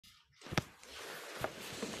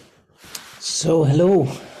So hello,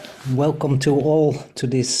 welcome to all to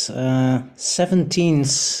this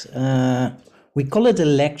 17th, we call it a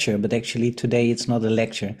lecture, but actually today it's not a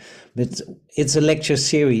lecture, but it's a lecture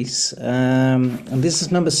series. And this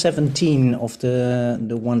is number 17 of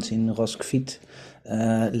the ones in Roskvit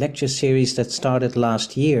lecture series that started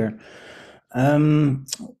last year.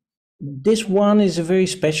 This one is a very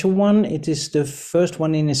special one. It is the first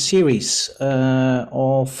one in a series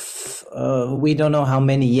of, we don't know how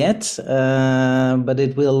many yet, but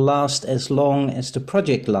it will last as long as the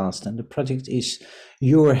project lasts. And the project is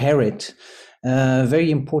Your Herit. Very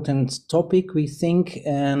important topic, we think,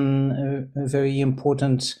 and a very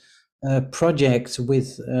important project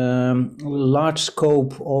with large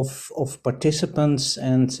scope of participants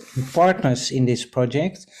and partners in this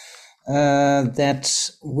project. That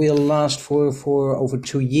will last for over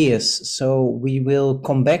 2 years. So we will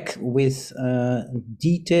come back with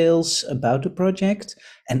details about the project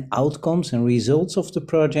and outcomes and results of the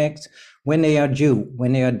project when they are due.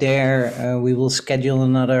 When they are there, we will schedule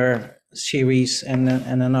another series and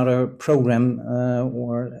another program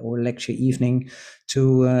or lecture evening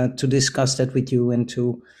to discuss that with you and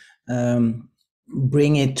to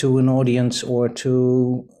bring it to an audience or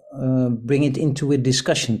to bring it into a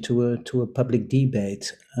discussion, to a public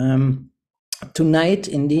debate. Tonight,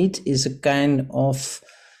 indeed, is a kind of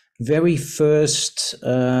very first,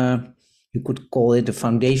 you could call it a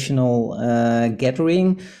foundational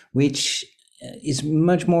gathering, which is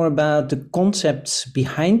much more about the concepts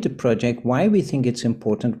behind the project, why we think it's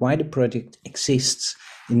important, why the project exists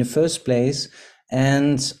in the first place,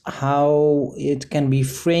 and how it can be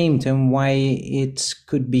framed and why it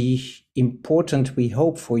could be important, we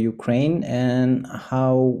hope, for Ukraine, and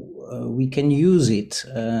how we can use it,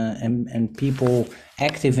 and people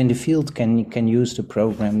active in the field can use the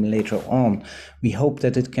program later on. We hope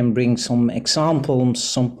that it can bring some examples,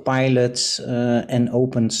 some pilots, and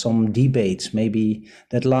open some debates. Maybe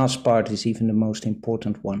that last part is even the most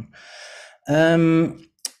important one.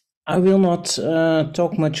 I will not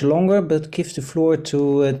talk much longer, but give the floor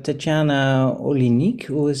to Tatiana Olinik,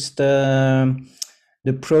 who is the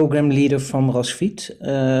program leader from Roskvit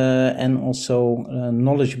and also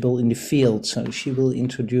knowledgeable in the field. So she will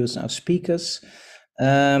introduce our speakers.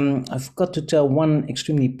 I've got to tell one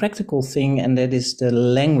extremely practical thing, and that is the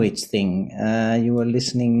language thing. You are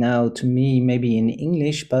listening now to me maybe in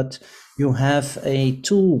English, but you have a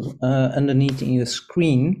tool underneath in your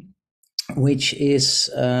screen, which is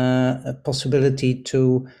a possibility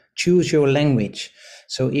to choose your language.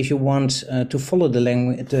 So if you want to follow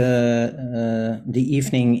the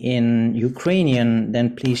evening in Ukrainian,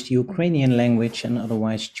 then please the Ukrainian language, and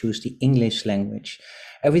otherwise choose the English language.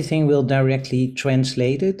 Everything will directly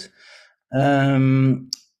translate it.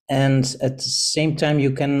 And at the same time,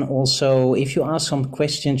 you can also, if you ask some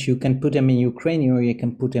questions, you can put them in Ukrainian or you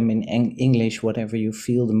can put them in English, whatever you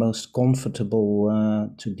feel the most comfortable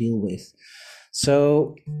to deal with.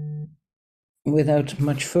 So without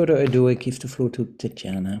much further ado, I give the floor to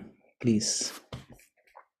Tatiana, please.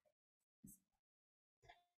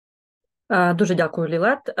 Дуже дякую,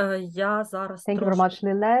 Лілет. Я зараз Thank you very much,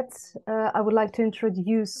 Lilet. I would like to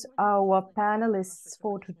introduce our panelists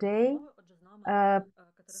for today.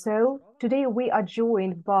 So today we are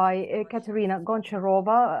joined by Kateryna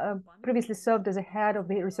Goncharova, previously served as a head of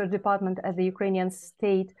the research department at the Ukrainian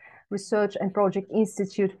State Research and Project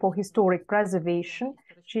Institute for Historic Preservation.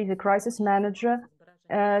 She's a crisis manager.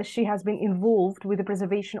 She has been involved with the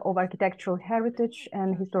preservation of architectural heritage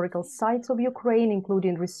and historical sites of Ukraine,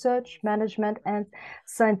 including research, management, and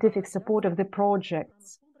scientific support of the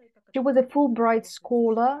projects. She was a Fulbright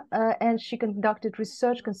scholar, and she conducted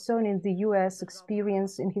research concerning the US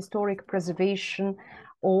experience in historic preservation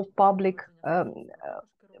of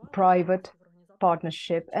public-private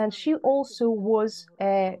partnership. And she also was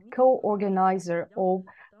a co-organizer of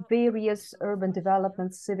various urban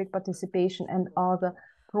development, civic participation, and other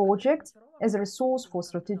projects as a resource for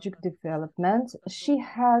strategic development. She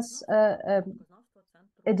has a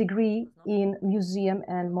degree in museum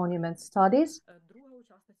and monument studies.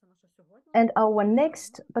 And our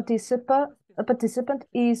next participant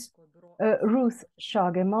is Ruth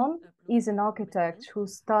Schagemann. Is an architect who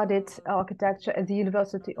studied architecture at the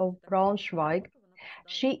University of Braunschweig.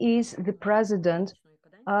 She is the president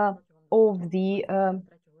of the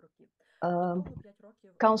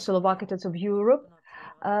Council of Architects of Europe.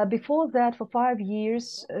 Before that, for 5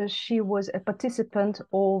 years, she was a participant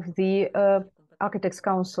of the Architects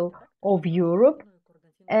Council of Europe,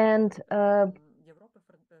 and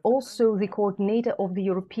also the coordinator of the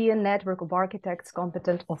European Network of Architects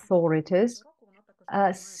Competent Authorities.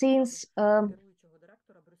 Since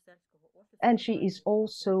and she is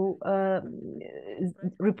also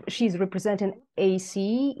she's representing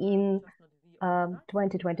AC in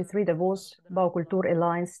 2023 Davos Baukultur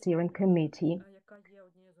Alliance Steering Committee.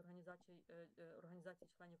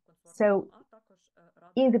 So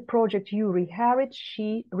in the project Yuri Harrit,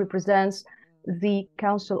 she represents the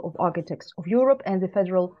Council of Architects of Europe and the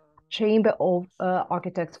Federal Chamber of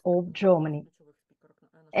Architects of Germany.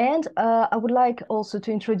 And I would like also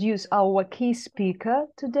to introduce our key speaker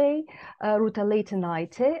today, Rūta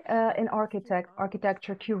Leitanaitė, an architect,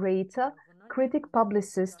 architecture curator, critic,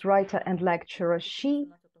 publicist, writer, and lecturer. She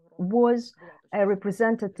was a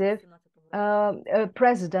representative,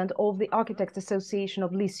 president of the Architects Association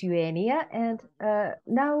of Lithuania, and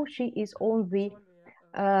now she is on the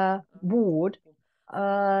board.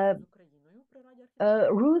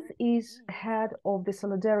 Ruth is head of the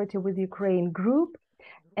Solidarity with Ukraine group,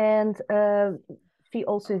 and she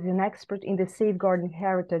also is an expert in the Safeguarding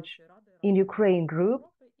Heritage in Ukraine group,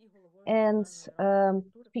 and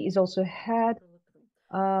she is also head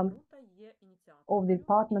of the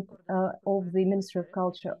department of the Ministry of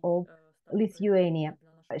Culture of Lithuania.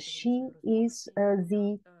 She is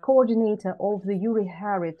the coordinator of the Yuri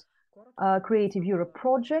Harrit Creative Europe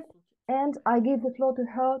project, and I give the floor to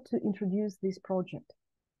her to introduce this project.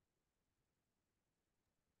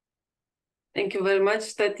 Thank you very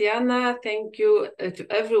much, Tatiana. Thank you to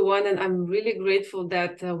everyone. And I'm really grateful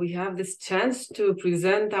that we have this chance to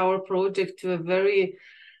present our project to a very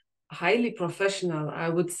highly professional, I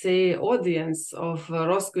would say, audience of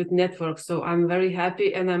Roskilde Network. So I'm very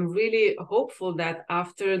happy, and I'm really hopeful that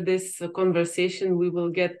after this conversation, we will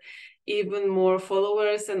get even more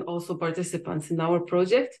followers and also participants in our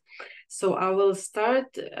project. So I will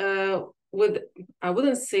start I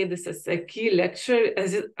wouldn't say this as a key lecture,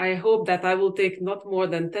 as I hope that I will take not more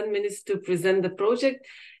than 10 minutes to present the project.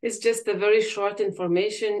 It's just a very short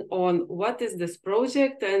information on what is this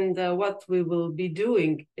project and what we will be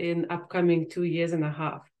doing in upcoming 2.5 years.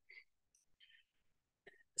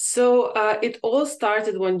 So it all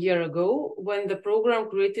started 1 year ago when the program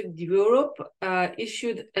Creative Europe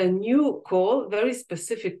issued a new call, very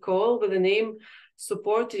specific call with the name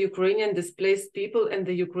Support to Ukrainian Displaced People and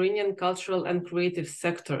the Ukrainian Cultural and Creative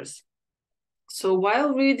Sectors. So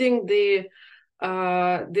while reading the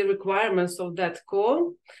requirements of that call,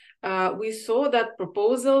 we saw that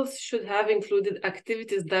proposals should have included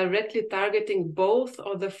activities directly targeting both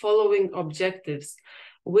of the following objectives,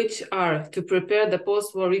 which are to prepare the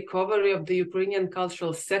post-war recovery of the Ukrainian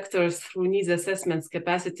cultural sectors through needs assessments,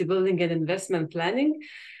 capacity building, and investment planning,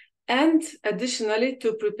 and additionally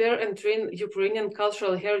to prepare and train Ukrainian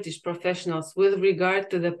cultural heritage professionals with regard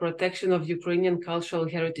to the protection of Ukrainian cultural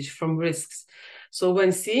heritage from risks. So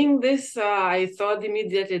when seeing this, I thought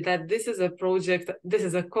immediately that this is a project, this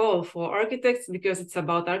is a call for architects, because it's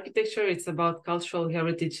about architecture, it's about cultural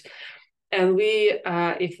heritage. And we,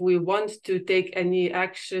 if we want to take any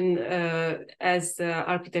action as the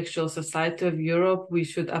Architectural Society of Europe, we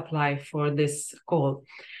should apply for this call.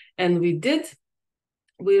 And we did.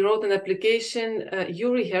 We wrote an application,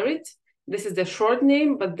 Yuri Harrit. This is the short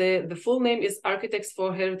name, but the full name is Architects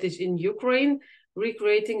for Heritage in Ukraine,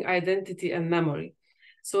 Recreating Identity and Memory.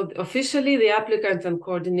 So officially, the applicant and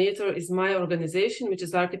coordinator is my organization, which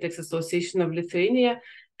is Architects Association of Lithuania,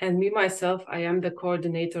 and me, myself, I am the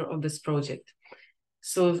coordinator of this project.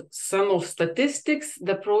 So some of statistics,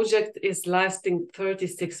 the project is lasting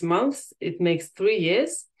 36 months. It makes 3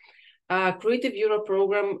 years. Creative Europe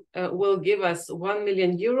program will give us €1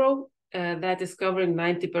 million. That is covering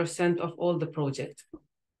 90% of all the project.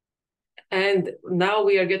 And now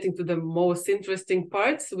we are getting to the most interesting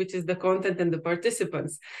parts, which is the content and the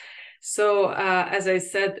participants. So as I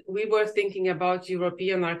said, we were thinking about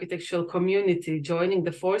European architectural community joining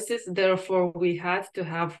the forces. Therefore, we had to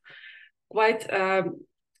have quite a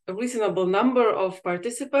reasonable number of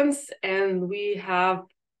participants, and we have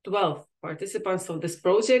 12 participants of this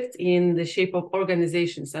project in the shape of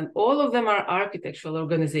organizations, and all of them are architectural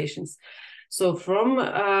organizations. So from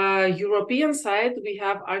European side, we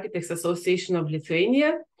have Architects Association of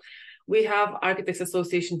Lithuania, we have Architects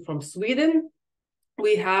Association from Sweden,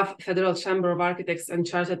 we have Federal Chamber of Architects and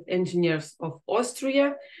Chartered Engineers of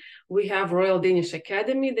Austria, we have Royal Danish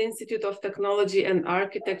Academy, the Institute of Technology and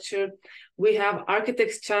Architecture, we have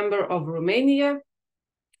Architects Chamber of Romania,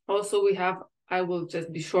 also we have, I will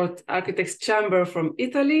just be short, Architects Chamber from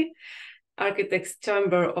Italy, Architects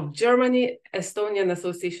Chamber of Germany, Estonian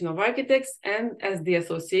Association of Architects, and as the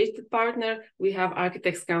associated partner, we have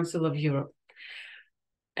Architects Council of Europe.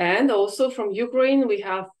 And also from Ukraine, we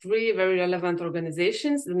have 3 very relevant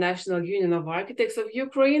organizations, the National Union of Architects of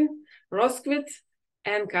Ukraine, Roskilde,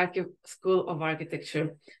 and Kharkiv School of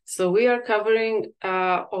Architecture. So we are covering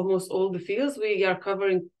almost all the fields. We are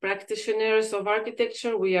covering practitioners of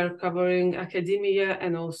architecture, we are covering academia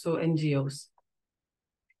and also NGOs.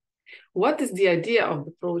 What is the idea of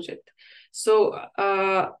the project? So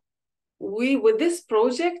with this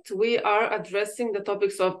project, we are addressing the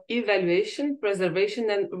topics of evaluation, preservation,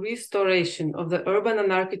 and restoration of the urban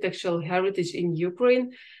and architectural heritage in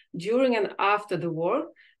Ukraine during and after the war,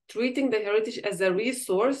 treating the heritage as a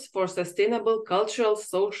resource for sustainable cultural,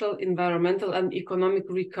 social, environmental, and economic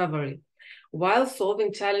recovery, while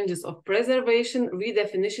solving challenges of preservation,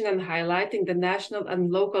 redefinition, and highlighting the national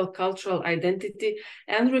and local cultural identity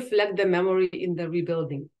and reflect the memory in the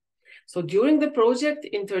rebuilding. So during the project,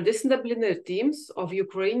 interdisciplinary teams of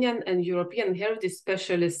Ukrainian and European heritage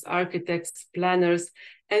specialists, architects, planners,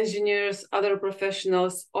 engineers, other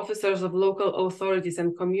professionals, officers of local authorities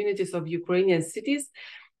and communities of Ukrainian cities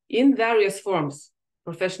in various forms,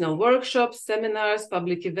 professional workshops, seminars,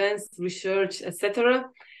 public events, research, etc.,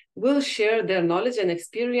 will share their knowledge and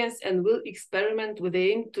experience and will experiment with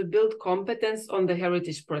the aim to build competence on the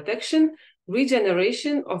heritage protection,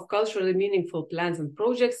 regeneration of culturally meaningful plans and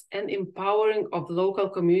projects, and empowering of local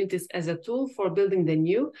communities as a tool for building the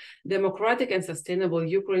new, democratic and sustainable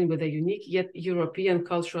Ukraine with a unique yet European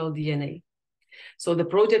cultural DNA. So the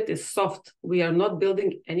project is soft. We are not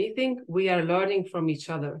building anything. We are learning from each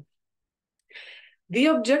other. The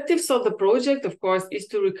objectives of the project, of course, is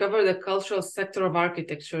to recover the cultural sector of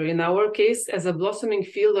architecture, in our case, as a blossoming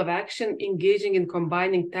field of action, engaging in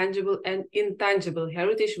combining tangible and intangible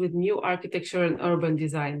heritage with new architecture and urban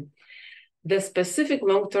design. The specific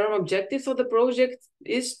long-term objectives of the project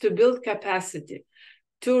is to build capacity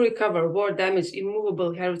to recover war-damaged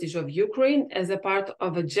immovable heritage of Ukraine as a part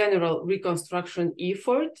of a general reconstruction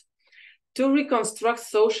effort, to reconstruct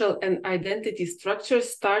social and identity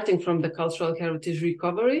structures starting from the cultural heritage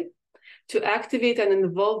recovery, to activate and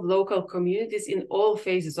involve local communities in all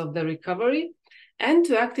phases of the recovery, and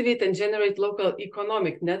to activate and generate local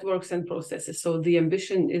economic networks and processes. So the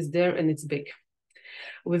ambition is there and it's big.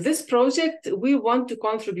 With this project, we want to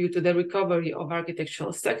contribute to the recovery of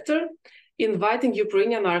architectural sector, inviting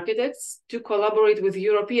Ukrainian architects to collaborate with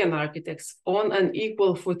European architects on an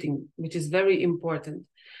equal footing, which is very important,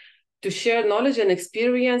 to share knowledge and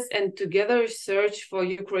experience and together search for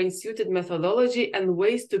Ukraine-suited methodology and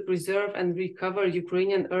ways to preserve and recover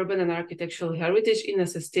Ukrainian urban and architectural heritage in a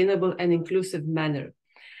sustainable and inclusive manner.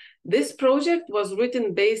 This project was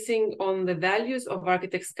written basing on the values of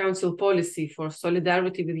Architects Council policy for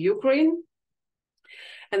solidarity with Ukraine.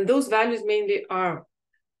 And those values mainly are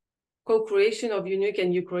co-creation of unique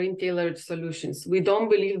and Ukraine-tailored solutions. We don't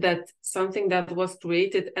believe that something that was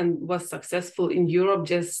created and was successful in Europe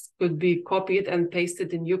just could be copied and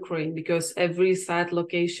pasted in Ukraine, because every site,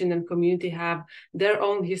 location, and community have their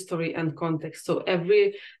own history and context. So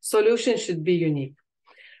every solution should be unique.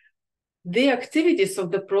 The activities of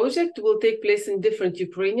the project will take place in different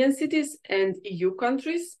Ukrainian cities and EU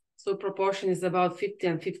countries. So proportion is about 50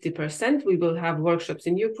 and 50%. We will have workshops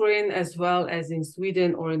in Ukraine as well as in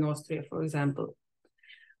Sweden or in Austria, for example.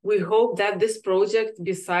 We hope that this project,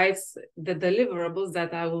 besides the deliverables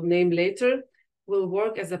that I will name later, will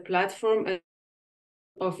work as a platform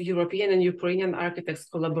of European and Ukrainian architects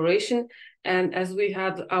collaboration. And as we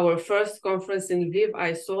had our first conference in Lviv,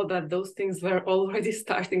 I saw that those things were already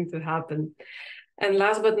starting to happen. And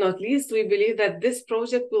last but not least, we believe that this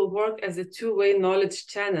project will work as a two-way knowledge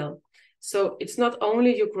channel. So it's not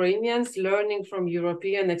only Ukrainians learning from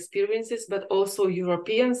European experiences, but also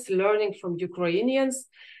Europeans learning from Ukrainians,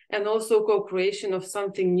 and also co-creation of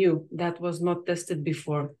something new that was not tested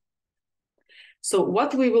before. So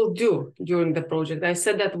what we will do during the project, I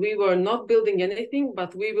said that we were not building anything,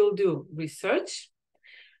 but we will do research.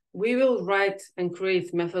 We will write and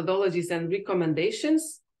create methodologies and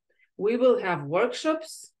recommendations. We will have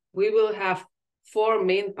workshops. We will have 4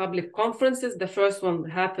 main public conferences. The first one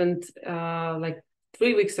happened like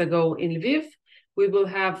 3 weeks ago in Lviv. We will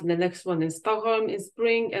have the next one in Stockholm in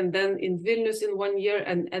spring, and then in Vilnius in 1 year.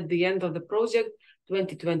 And at the end of the project,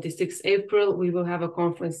 2026 April, we will have a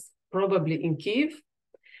conference probably in Kyiv.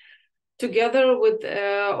 Together with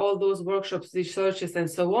all those workshops, researches, and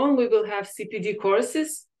so on, we will have CPD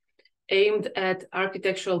courses aimed at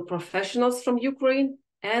architectural professionals from Ukraine,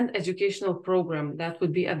 and educational program that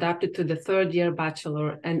would be adapted to the 3rd-year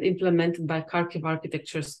bachelor and implemented by Kharkiv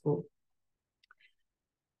Architecture School.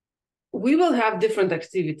 We will have different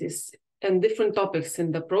activities and different topics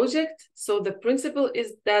in the project. So the principle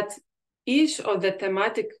is that each of the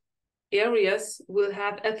thematic areas will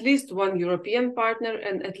have at least one European partner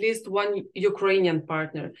and at least one Ukrainian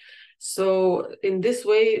partner. So in this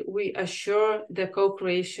way, we assure the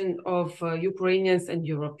co-creation of Ukrainians and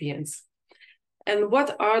Europeans. And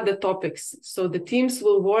what are the topics? So the teams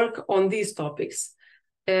will work on these topics.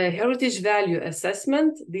 Heritage value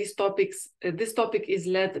assessment. This topic is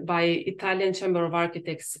led by Italian Chamber of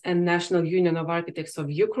Architects and National Union of Architects of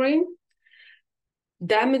Ukraine.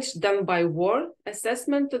 Damage done by war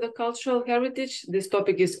assessment to the cultural heritage. This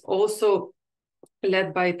topic is also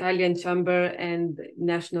led by Italian Chamber and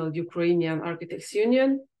National Ukrainian Architects Union.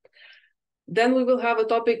 Then we will have a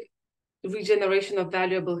topic, regeneration of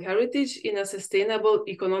valuable heritage in a sustainable,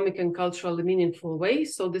 economic and culturally meaningful way.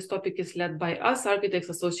 So this topic is led by us, Architects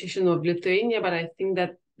Association of Lithuania, but I think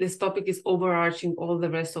that this topic is overarching all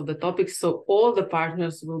the rest of the topics. So all the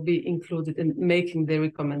partners will be included in making the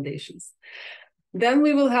recommendations. Then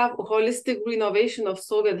we will have holistic renovation of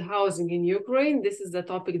Soviet housing in Ukraine. This is the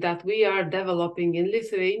topic that we are developing in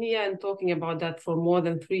Lithuania and talking about that for more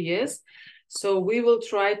than 3 years. So we will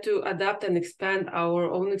try to adapt and expand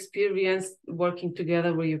our own experience working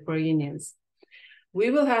together with Ukrainians.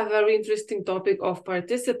 We will have a very interesting topic of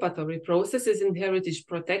participatory processes in heritage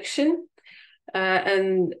protection.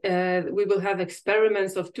 We will have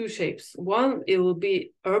experiments of two shapes. One, it will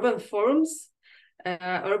be urban forums.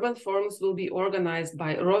 Urban forums will be organized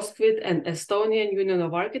by Roskvit and Estonian Union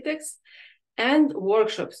of Architects, and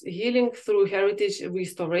workshops, healing through heritage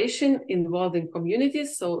restoration involving communities.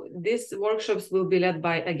 So these workshops will be led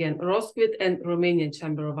by, again, Roskvit and Romanian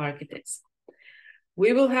Chamber of Architects.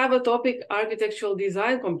 We will have a topic, architectural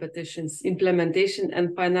design competitions, implementation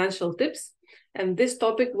and financial tips. And this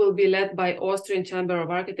topic will be led by Austrian Chamber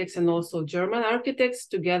of Architects and also German architects,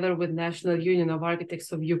 together with National Union of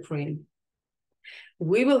Architects of Ukraine.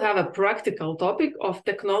 We will have a practical topic of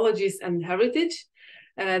technologies and heritage.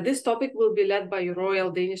 This topic will be led by Royal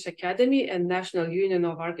Danish Academy and National Union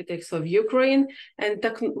of Architects of Ukraine. And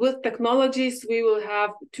with technologies, we will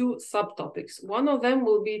have two subtopics. One of them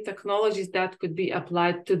will be technologies that could be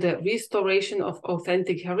applied to the restoration of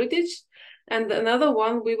authentic heritage. And another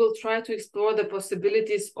one, we will try to explore the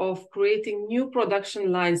possibilities of creating new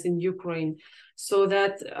production lines in Ukraine, so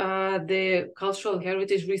that the cultural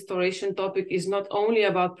heritage restoration topic is not only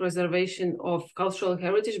about preservation of cultural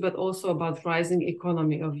heritage, but also about rising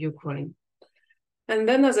economy of Ukraine. And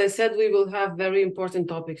then, as I said, we will have very important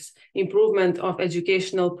topics, improvement of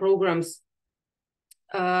educational programs,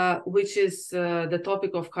 which is the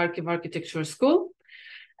topic of Kharkiv Architecture School.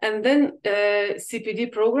 And then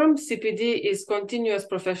CPD program. CPD is Continuous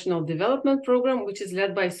Professional Development Program, which is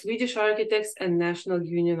led by Swedish architects and National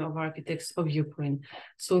Union of Architects of Ukraine.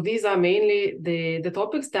 So these are mainly the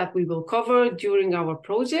topics that we will cover during our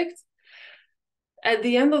project. At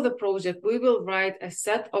the end of the project, we will write a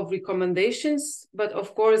set of recommendations, but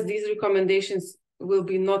of course, these recommendations will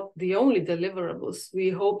be not the only deliverables.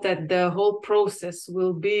 We hope that the whole process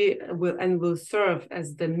will serve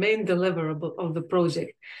as the main deliverable of the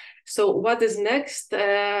project. So what is next?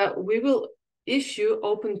 We will issue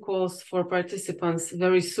open calls for participants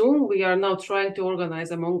very soon. We are now trying to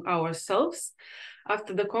organize among ourselves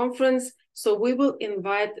after the conference. So we will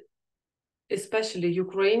invite especially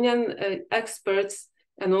Ukrainian experts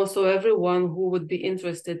and also everyone who would be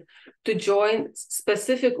interested to join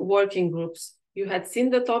specific working groups. You had seen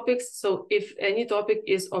the topics, so if any topic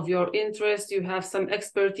is of your interest, you have some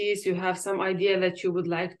expertise, you have some idea that you would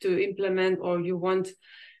like to implement, or you want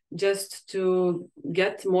just to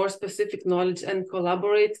get more specific knowledge and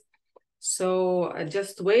collaborate, so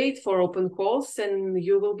just wait for open calls and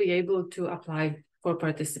you will be able to apply for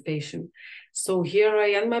participation. So here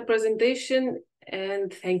I end my presentation,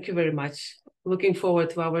 and thank you very much. Looking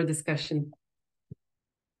forward to our discussion.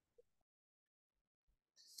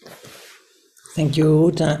 Thank you,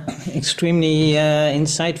 Rūta. Extremely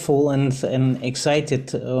insightful and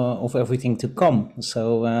excited of everything to come.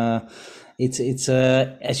 So it's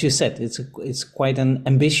as you said, it's quite an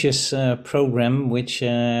ambitious program, which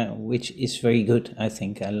is very good. I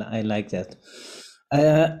think I like that.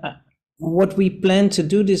 What we plan to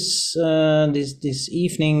do this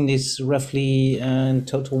evening, this roughly in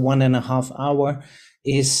total 1.5 hours,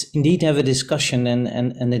 is indeed have a discussion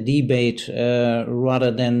and a debate rather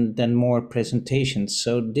than more presentations.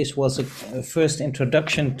 So this was a first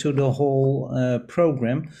introduction to the whole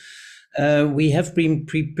program. We have been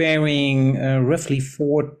preparing roughly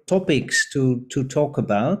 4 topics to talk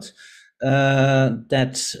about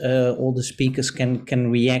that all the speakers can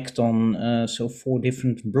react on. So 4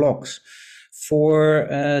 different blocks. For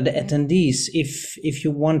the attendees, if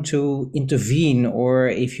you want to intervene or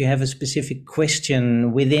if you have a specific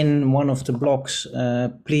question within one of the blocks,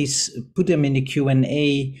 please put them in the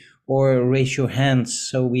Q&A or raise your hands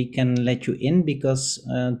so we can let you in, because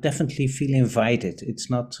definitely feel invited. It's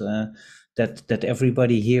not that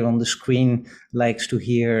everybody here on the screen likes to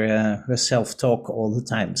hear herself talk all the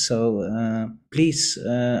time. So please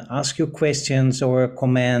ask your questions or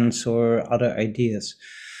comments or other ideas.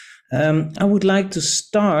 I would like to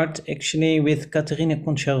start actually with Kateryna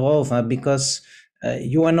Goncharova, because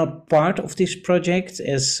you are not part of this project,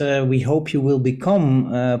 as we hope you will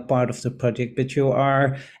become part of the project, but you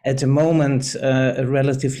are at the moment a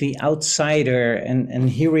relatively outsider, and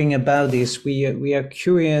hearing about this, we are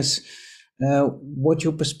curious what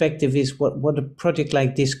your perspective is, what a project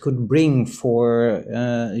like this could bring for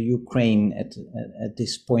Ukraine at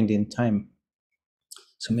this point in time.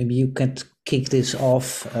 So maybe you could kick this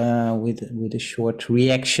off with a short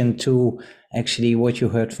reaction to actually what you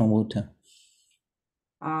heard from Rūta.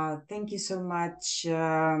 Thank you so much.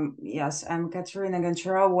 Yes, I'm Kateryna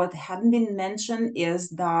Goncharova. What hadn't been mentioned is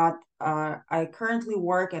that I currently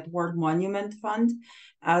work at World Monument Fund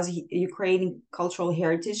as Ukrainian cultural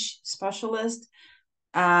heritage specialist,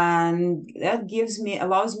 and that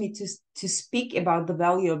allows me to speak about the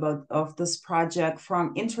value of this project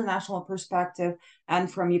from international perspective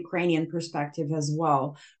and from Ukrainian perspective as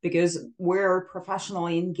well, because we're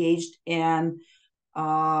professionally engaged in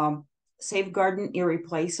safeguarding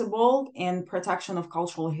irreplaceable and protection of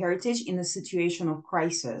cultural heritage in a situation of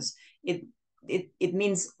crisis. It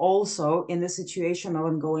means also in the situation of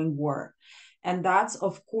ongoing war. And that's,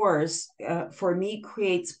 of course, for me,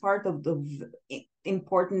 creates part of the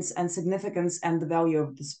importance and significance and the value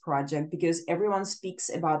of this project, because everyone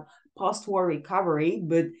speaks about post-war recovery,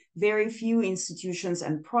 but very few institutions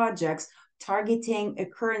and projects targeting a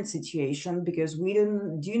current situation, because we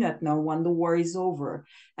do not know when the war is over.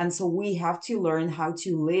 And so we have to learn how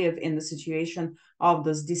to live in the situation of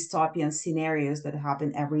those dystopian scenarios that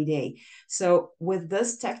happen every day. So with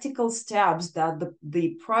these tactical steps that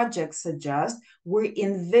the project suggests, we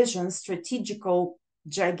envision strategical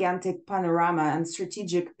gigantic panorama and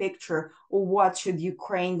strategic picture of what should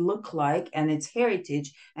Ukraine look like and its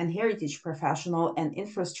heritage and heritage professional and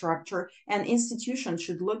infrastructure and institution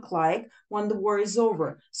should look like when the war is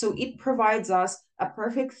over. So it provides us a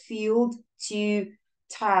perfect field to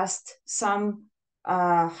test some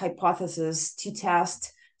hypotheses, to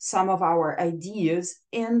test some of our ideas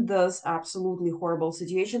in this absolutely horrible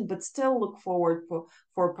situation, but still look forward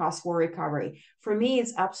for post-war recovery. For me,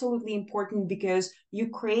 it's absolutely important because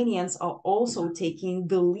Ukrainians are also taking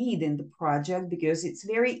the lead in the project, because it's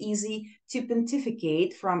very easy to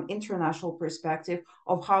pontificate from international perspective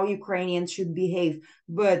of how Ukrainians should behave.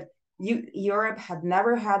 But Europe had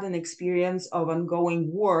never had an experience of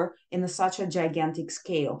ongoing war in such a gigantic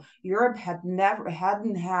scale. Europe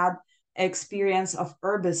hadn't had experience of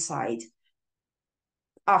herbicide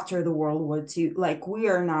after the World War II, like we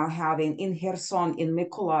are now having in Kherson, in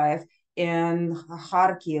Mykolaiv, in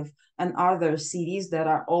Kharkiv, and other cities that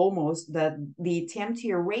are that the attempt to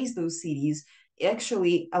erase those cities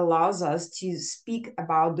actually allows us to speak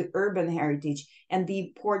about the urban heritage and the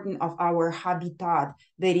importance of our habitat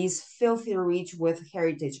that is filthy rich with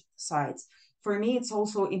heritage sites. For me, it's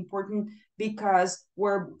also important because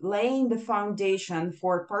we're laying the foundation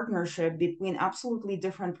for partnership between absolutely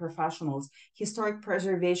different professionals, historic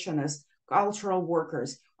preservationists, cultural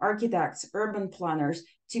workers, architects, urban planners,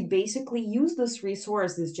 to basically use this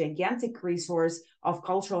resource, this gigantic resource of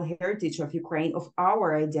cultural heritage of Ukraine, of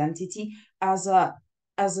our identity, as a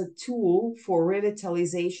tool for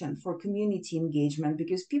revitalization, for community engagement,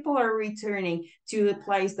 because people are returning to the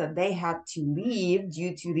place that they had to leave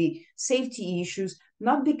due to the safety issues,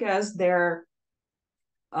 not because they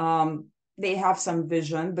have some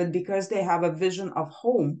vision, but because they have a vision of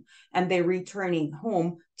home, and they're returning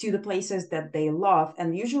home to the places that they love.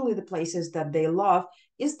 And usually the places that they love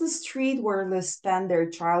is the street where they spend their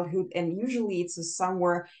childhood, and usually it's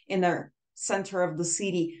somewhere in the center of the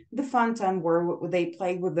city, the fun time where they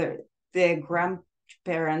play with their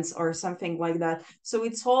grandparents or something like that. So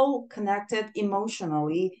it's all connected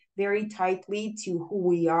emotionally very tightly to who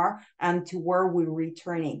we are and to where we're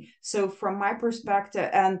returning. So from my perspective,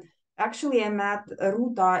 and actually I met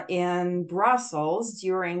Rūta in Brussels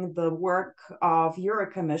during the work of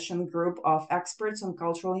Eurocommission group of experts on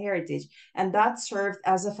cultural heritage, and that served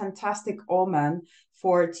as a fantastic omen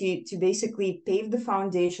to basically pave the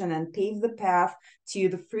foundation and pave the path to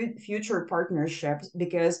the future partnerships,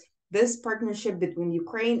 because this partnership between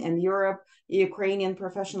Ukraine and Europe, Ukrainian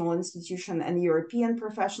professional institution and European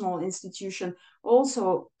professional institution,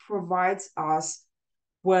 also provides us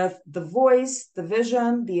with the voice, the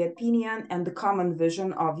vision, the opinion, and the common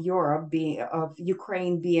vision of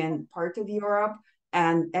Ukraine being part of Europe,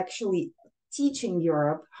 and actually teaching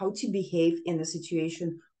Europe how to behave in the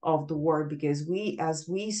situation of the war, because as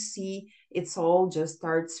we see it's all just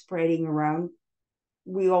start spreading around.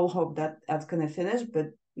 We all hope that that's going to finish, but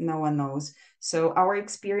no one knows. So our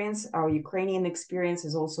experience, our Ukrainian experience,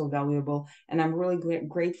 is also valuable, and I'm really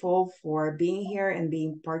grateful for being here and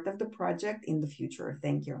being part of the project in the future.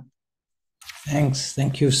 Thank you. Thanks.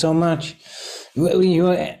 Thank you so much.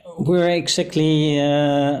 We're exactly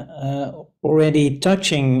already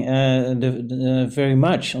touching very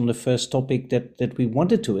much on the first topic that we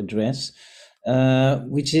wanted to address,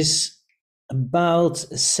 which is about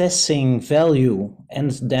assessing value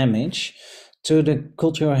and damage to the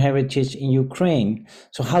cultural heritage in Ukraine.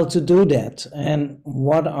 So how to do that, and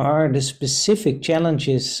what are the specific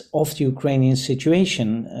challenges of the Ukrainian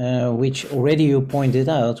situation, which already you pointed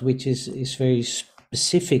out, which is very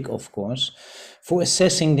specific, of course, for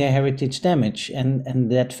assessing the heritage damage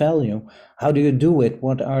and that value. How do you do it?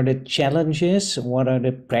 What are the challenges? What are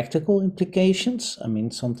the practical implications? I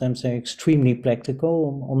mean, sometimes they're extremely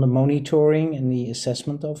practical on the monitoring and the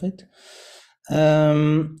assessment of it.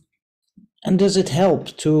 And does it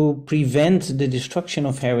help to prevent the destruction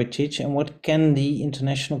of heritage? And what can the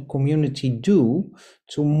international community do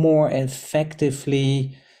to more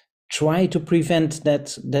effectively try to prevent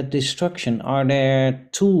that destruction? Are there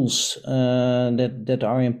tools that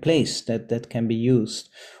are in place that can be used?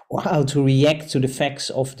 Or how to react to the facts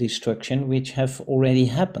of destruction which have already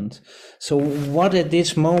happened? So what at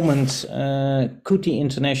this moment could the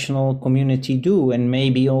international community do, and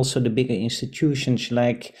maybe also the bigger institutions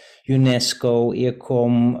like UNESCO,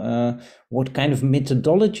 IRCOM, what kind of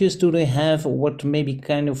methodologies do they have, or what maybe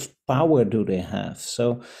kind of power do they have?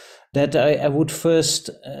 So that I would first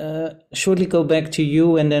shortly go back to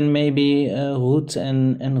you, and then maybe Ruth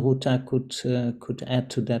and Rūta could add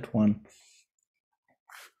to that one.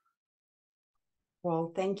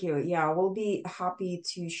 Well, thank you. Yeah, we'll be happy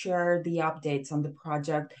to share the updates on the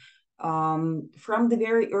project. From the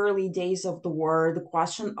very early days of the war, the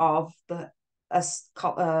question of the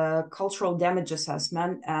cultural damage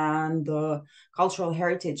assessment and the cultural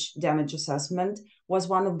heritage damage assessment was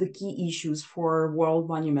one of the key issues for World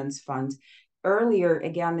Monuments Fund. Earlier,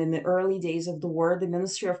 again, in the early days of the war, the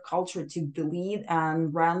Ministry of Culture took the lead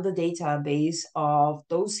and ran the database of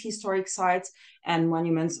those historic sites and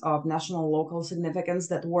monuments of national local significance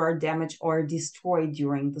that were damaged or destroyed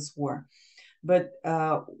during this war. But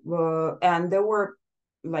and there were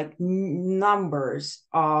like numbers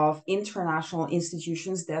of international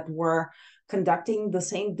institutions that were conducting the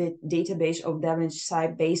same database of damaged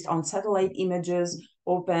site based on satellite images,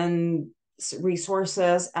 open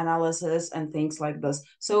resources, analysis, and things like this.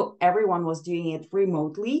 So everyone was doing it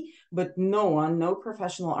remotely, but no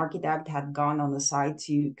professional architect had gone on the site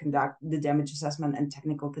to conduct the damage assessment and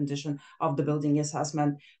technical condition of the building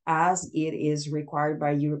assessment as it is required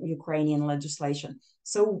by Ukrainian legislation.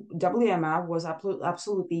 So WMF was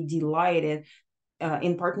absolutely delighted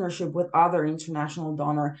in partnership with other international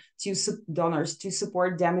donors to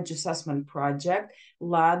support damage assessment project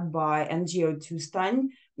led by NGO Tustan,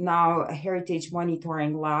 now a Heritage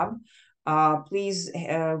Monitoring Lab. Please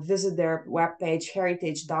visit their webpage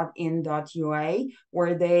heritage.in.ua,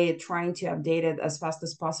 where they're trying to update it as fast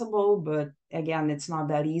as possible, but again, it's not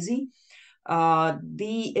that easy.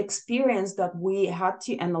 The experience that we had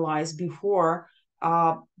to analyze before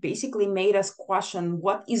basically made us question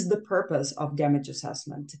what is the purpose of damage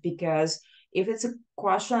assessment, because if it's a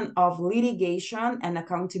question of litigation and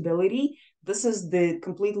accountability, this is the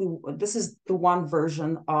one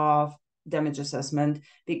version of damage assessment,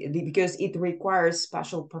 because it requires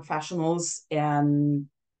special professionals, and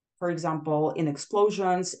for example, in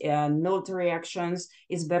explosions and military actions,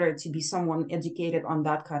 it's better to be someone educated on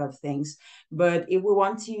that kind of things. But if we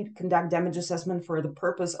want to conduct damage assessment for the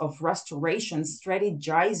purpose of restoration,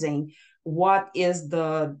 strategizing what is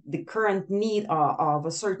the current need of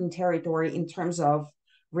a certain territory in terms of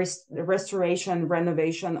restoration,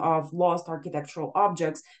 renovation of lost architectural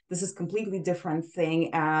objects, this is a completely different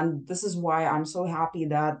thing. And this is why I'm so happy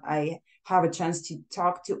that I have a chance to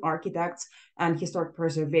talk to architects and historic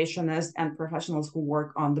preservationists and professionals who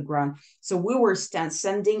work on the ground. So we were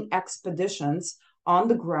sending expeditions on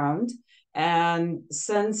the ground. And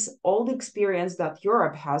since all the experience that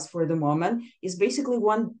Europe has for the moment is basically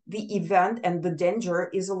when the event and the danger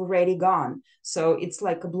is already gone. So it's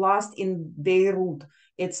like a blast in Beirut.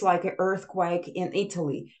 It's like an earthquake in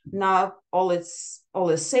Italy. Now all is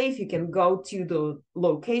safe. You can go to the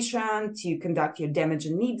location to conduct your damage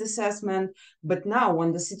and needs assessment. But now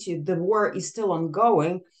when the war is still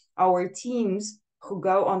ongoing, our teams who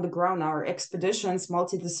go on the ground, our expeditions,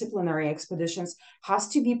 multidisciplinary expeditions, has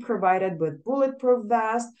to be provided with bulletproof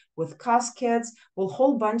vests, with caskets, with a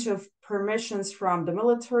whole bunch of permissions from the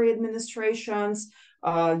military administrations,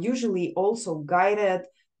 usually also guided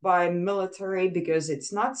by military because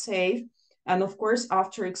it's not safe. And of course,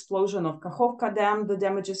 after explosion of Kakhovka Dam, the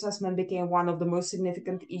damage assessment became one of the most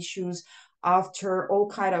significant issues. After all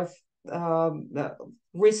kind of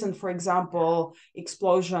recent, for example,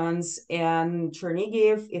 explosions in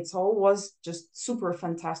Chernihiv, it's all was just super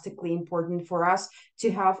fantastically important for us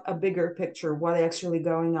to have a bigger picture what actually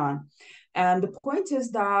going on. And the point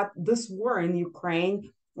is that this war in Ukraine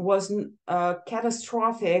was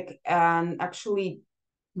catastrophic and actually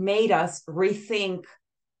made us rethink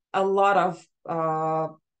a lot of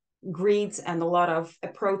grids and a lot of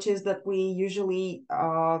approaches that we usually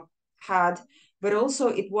had, but also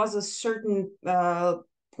it was a certain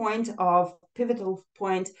pivotal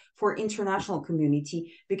point for international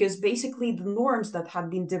community, because basically the norms that had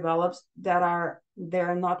been developed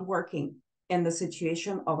they're not working in the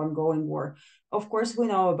situation of ongoing war. Of course, we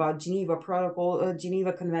know about Geneva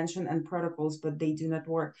Convention and protocols, but they do not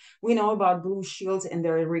work. We know about blue shields and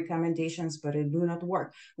their recommendations, but it do not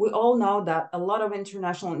work. We all know that a lot of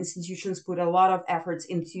international institutions put a lot of efforts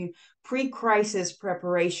into pre-crisis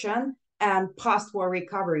preparation and post-war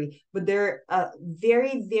recovery, but there are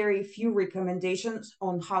very, very few recommendations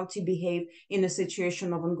on how to behave in a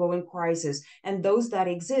situation of ongoing crisis. And those that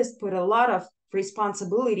exist put a lot of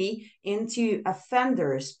responsibility into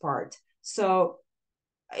offenders' part. So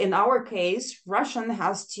in our case, Russian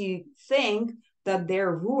has to think that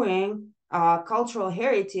they're ruining cultural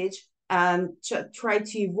heritage and try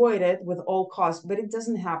to avoid it with all costs, but it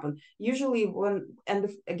doesn't happen. Usually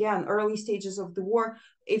again, early stages of the war,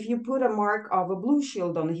 if you put a mark of a blue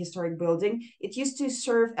shield on a historic building, it used to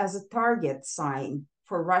serve as a target sign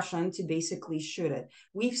for Russian to basically shoot it.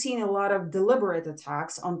 We've seen a lot of deliberate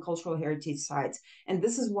attacks on cultural heritage sites, and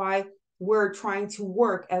this is why we're trying to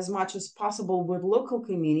work as much as possible with local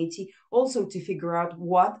community also to figure out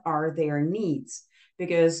what are their needs.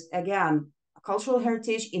 Because again, cultural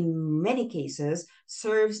heritage in many cases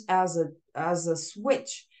serves as a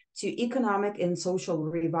switch to economic and social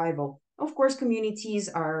revival. Of course, communities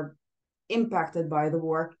are impacted by the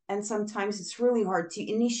war, and sometimes it's really hard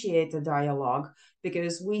to initiate a dialogue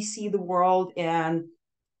because we see the world in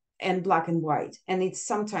black and white, and it's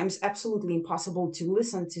sometimes absolutely impossible to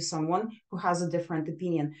listen to someone who has a different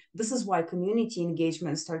opinion. This is why community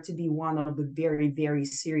engagement starts to be one of the very, very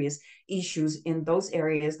serious issues in those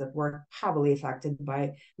areas that were heavily affected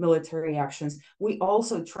by military actions. We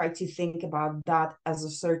also try to think about that as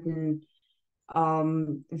a certain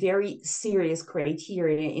very serious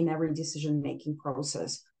criteria in every decision-making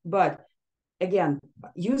process. But again,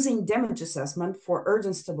 using damage assessment for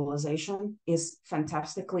urgent stabilization is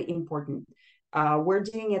fantastically important. We're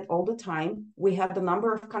doing it all the time. We had a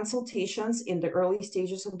number of consultations in the early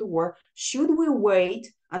stages of the war. Should we wait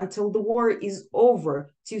until the war is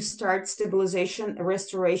over to start stabilization,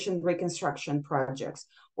 restoration, reconstruction projects?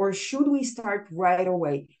 Or should we start right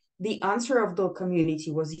away? The answer of the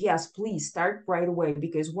community was, yes, please start right away,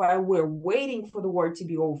 because while we're waiting for the war to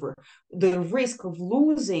be over, the risk of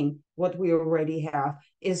losing what we already have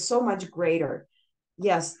is so much greater.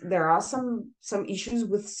 Yes, there are some issues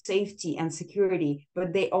with safety and security,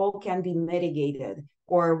 but they all can be mitigated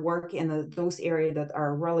or work in those areas that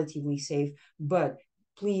are relatively safe. But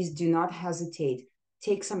please do not hesitate.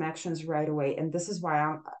 Take some actions right away. And this is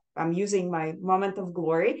why I'm using my moment of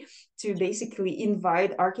glory to basically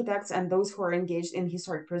invite architects and those who are engaged in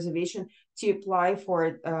historic preservation to apply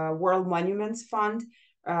for World Monuments Fund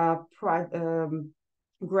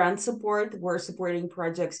grant support. We're supporting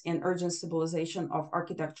projects in urgent stabilization of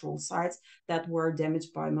architectural sites that were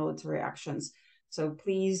damaged by military actions. So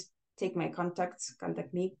please take my contacts,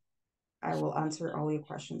 contact me. I will answer all your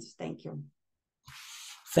questions. Thank you.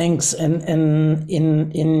 Thanks. And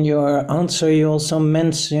in your answer, you also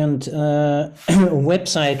mentioned a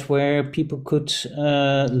website where people could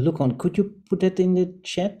look on. Could you put that in the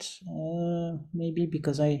chat, maybe,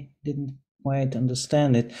 because I didn't quite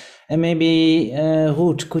understand it? And maybe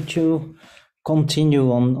Ruth, could you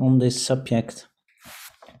continue on this subject?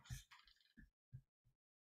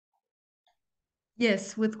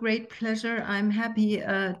 Yes, with great pleasure. I'm happy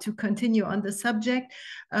to continue on the subject.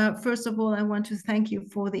 First of all, I want to thank you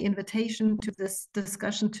for the invitation to this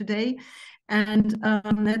discussion today. And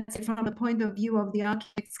let's say from the point of view of the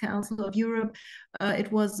Architects Council of Europe,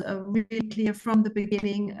 it was really clear from the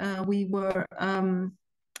beginning we were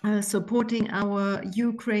supporting our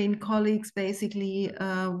Ukraine colleagues basically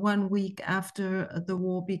 1 week after the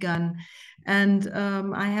war began. And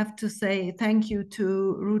I have to say thank you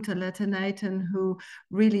to Rūta Leitanaitė, who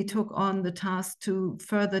really took on the task to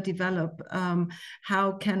further develop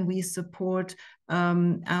how can we support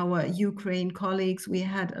our Ukraine colleagues. We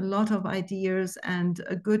had a lot of ideas and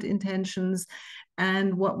good intentions.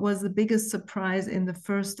 And what was the biggest surprise in the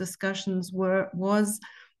first discussions was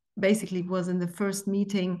in the first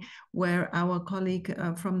meeting where our colleague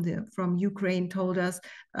from Ukraine told us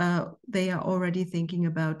they are already thinking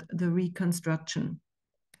about the reconstruction.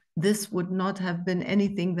 This would not have been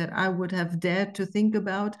anything that I would have dared to think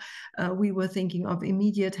about. We were thinking of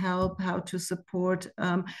immediate help, how to support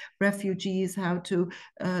refugees, how to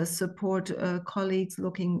support colleagues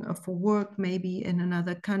looking for work, maybe in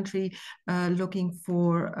another country, looking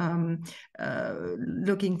for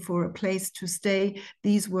a place to stay.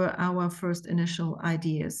 These were our first initial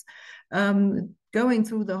ideas. Going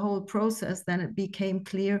through the whole process, then it became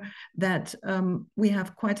clear that we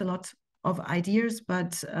have quite a lot of ideas,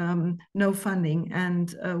 but no funding.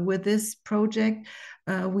 And with this project,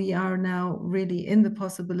 we are now really in the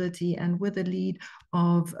possibility, and with the lead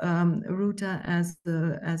of Rūta as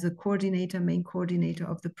a coordinator, main coordinator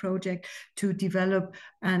of the project, to develop,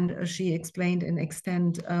 and she explained in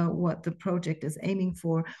extent what the project is aiming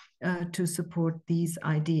for to support these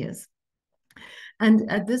ideas.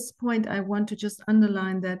 And at this point, I want to just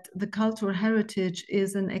underline that the cultural heritage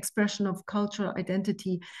is an expression of cultural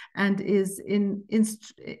identity and is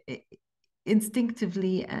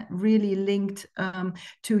instinctively really linked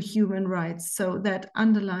to human rights. So that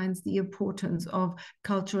underlines the importance of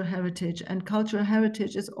cultural heritage. And cultural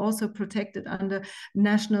heritage is also protected under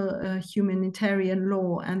national humanitarian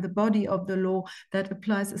law and the body of the law that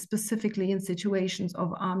applies specifically in situations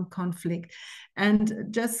of armed conflict. And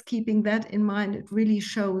just keeping that in mind, it really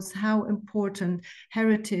shows how important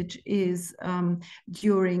heritage is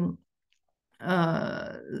during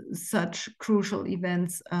such crucial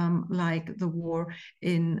events like the war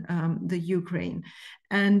in the Ukraine.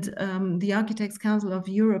 And the Architects' Council of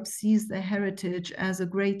Europe sees the heritage as a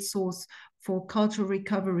great source for cultural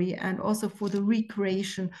recovery and also for the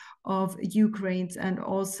recreation of Ukraine's and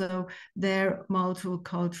also their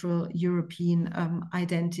multicultural European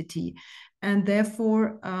identity. And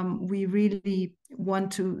therefore, we really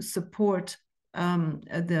want to support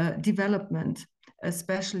the development,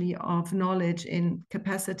 especially of knowledge in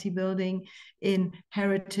capacity building, in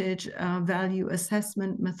heritage value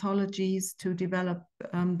assessment methodologies, to develop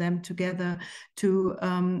them together, to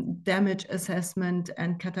damage assessment,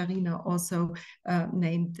 and Kateryna also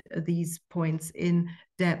named these points in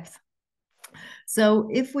depth. So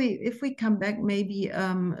if we come back maybe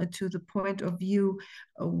to the point of view,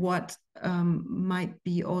 what might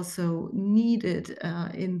be also needed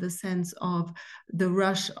in the sense of the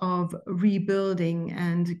rush of rebuilding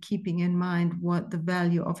and keeping in mind what the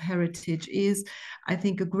value of heritage is, I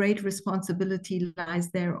think a great responsibility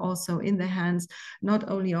lies there also in the hands not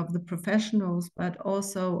only of the professionals but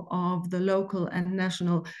also of the local and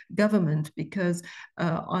national government, because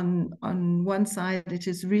on one side it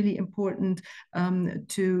is really important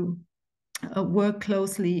to work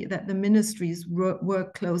closely, that the ministries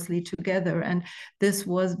work closely together. And this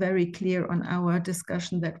was very clear on our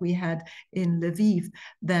discussion that we had in Lviv,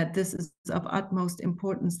 that this is of utmost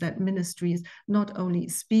importance that ministries not only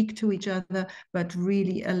speak to each other, but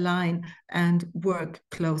really align and work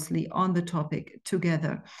closely on the topic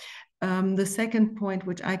together. The second point,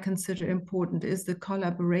 which I consider important, is the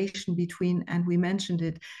collaboration between, and we mentioned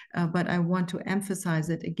it, but I want to emphasize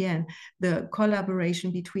it again, the collaboration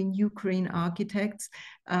between Ukraine architects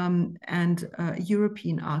and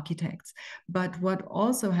European architects. But what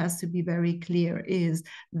also has to be very clear is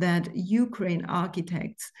that Ukraine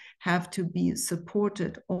architects have to be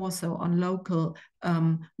supported also on local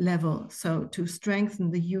level, so to strengthen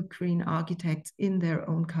the Ukraine architects in their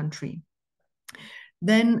own country.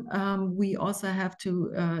 Then we also have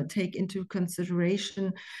to take into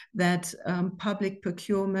consideration that public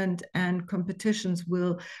procurement and competitions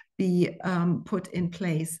will be put in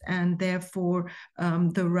place, and therefore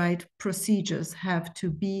the right procedures have to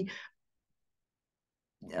be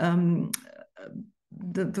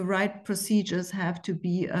the right procedures have to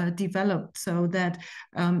be developed, so that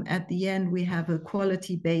at the end we have a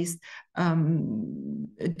quality-based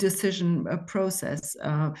decision process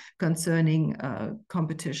concerning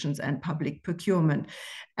competitions and public procurement.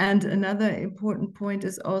 And another important point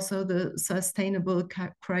is also the sustainable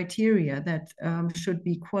criteria that should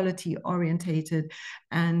be quality orientated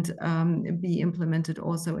and be implemented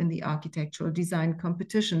also in the architectural design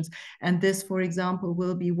competitions. And this, for example,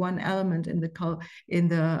 will be one element in the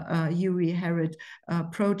URI HERIT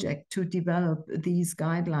project to develop these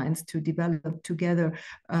guidelines, to develop together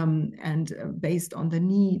and based on the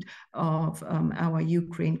need of our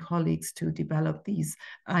Ukraine colleagues to develop these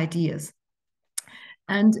ideas.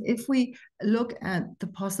 And if we look at the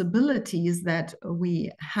possibilities that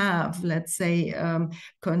we have, let's say,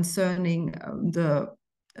 concerning the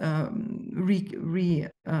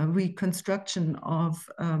reconstruction of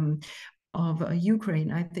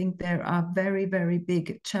Ukraine, I think there are very, very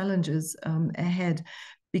big challenges ahead.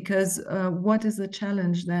 Because what is the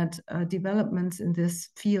challenge? That developments in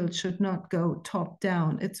this field should not go top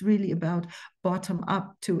down. It's really about bottom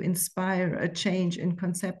up to inspire a change in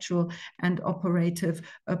conceptual and operative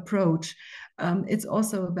approach. It's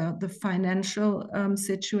also about the financial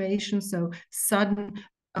situation. So sudden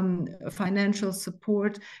financial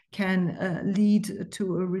support can lead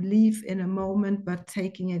to a relief in a moment, but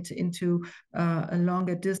taking it into a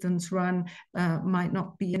longer distance run might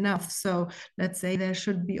not be enough. So let's say there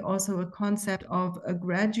should be also a concept of a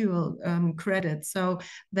gradual credit, so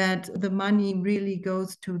that the money really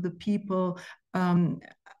goes to the people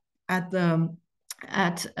at the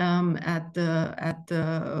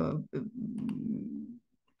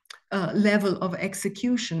level of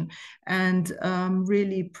execution, and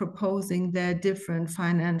really proposing their different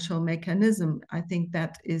financial mechanism. I think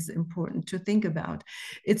that is important to think about.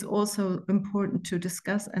 It's also important to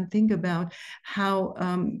discuss and think about how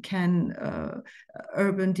can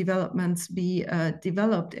urban developments be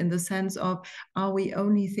developed, in the sense of, are we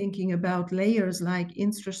only thinking about layers like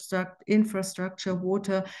infrastructure,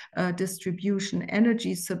 water distribution,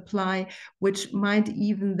 energy supply, which might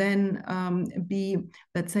even then be,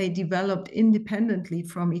 let's say, developed independently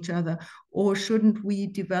from each other? Or shouldn't we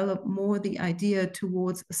develop more the idea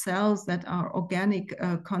towards cells that are organic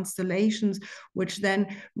constellations, which then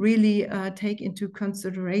really take into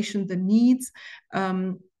consideration the needs,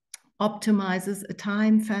 optimizes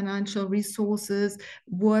time, financial resources,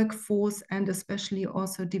 workforce, and especially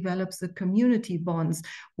also develops the community bonds,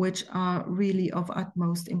 which are really of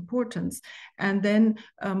utmost importance. And then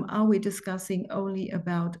are we discussing only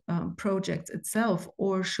about projects itself,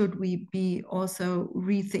 or should we be also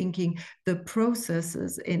rethinking the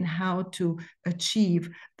processes in how to achieve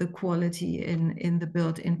the quality in the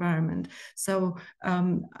built environment? So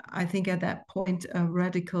I think at that point, a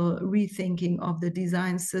radical rethinking of the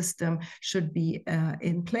design system should be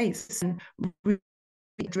in place, and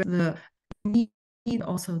address the need,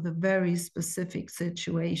 also the very specific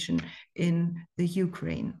situation in the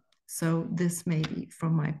Ukraine. So this may be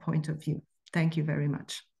from my point of view. Thank you very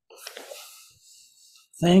much.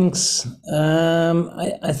 Thanks.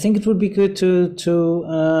 I think it would be good to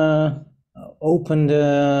open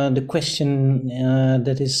the question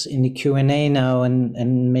that is in the Q&A now,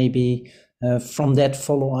 and maybe from that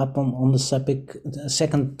follow up on the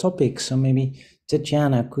second topic. So maybe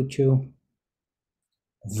Tatjana, could you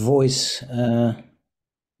voice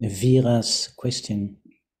Vera's question?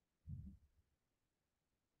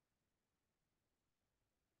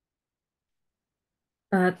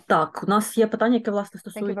 Так, у нас є питання, яке, власне,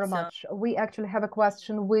 Thank you very стосується... much. We actually have a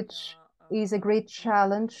question which is a great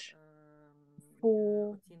challenge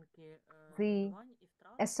for the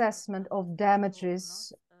assessment of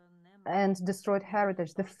damages and destroyed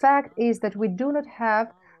heritage. The fact is that we do not have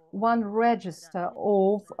one register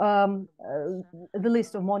of the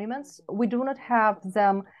list of monuments. We do not have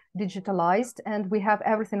them digitalized, and we have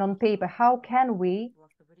everything on paper. How can we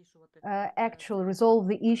actually resolve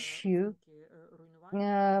the issue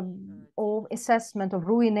of assessment of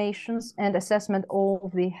ruinations and assessment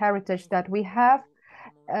of the heritage that we have?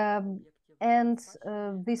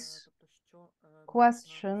 This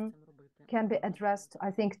question can be addressed, I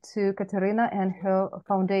think, to Kateryna and her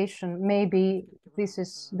foundation. Maybe this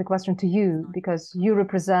is the question to you, because you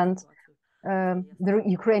represent the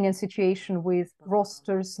Ukrainian situation with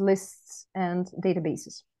rosters, lists, and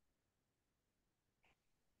databases.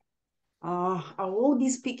 I will be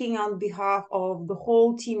speaking on behalf of the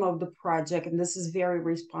whole team of the project, and this is very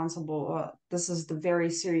responsible. This is the very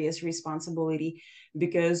serious responsibility,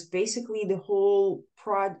 because basically the whole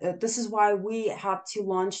this is why we have to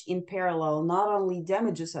launch in parallel not only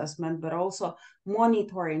damage assessment but also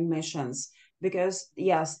monitoring missions, because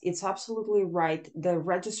yes, it's absolutely right. The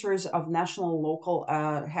registers of national local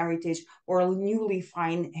heritage or newly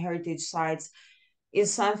found heritage sites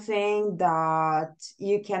is something that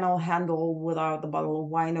you cannot handle without a bottle of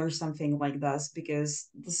wine or something like this, because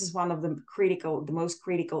this is one of the most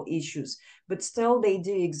critical issues. But still, they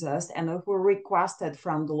do exist, and if we're requested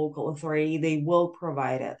from the local authority, they will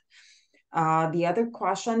provide it. The other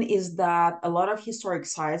question is that a lot of historic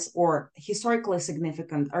sites or historically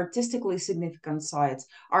significant, artistically significant sites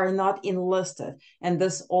are not enlisted. And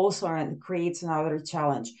this also creates another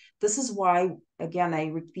challenge. This is why, again, I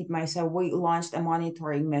repeat myself, we launched a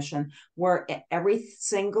monitoring mission where every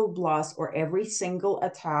single blast or every single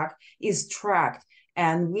attack is tracked.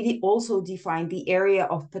 And we also define the area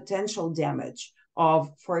of potential damage of,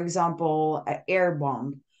 for example, an air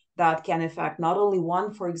bomb that can affect not only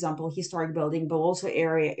one, for example, historic building, but also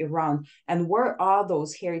area around. And where are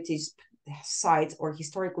those heritage sites or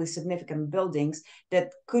historically significant buildings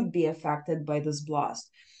that could be affected by this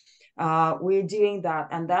blast? We're doing that.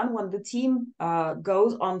 And then when the team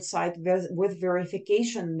goes on site with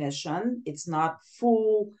verification mission, it's not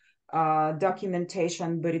full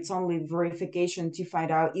documentation, but it's only verification to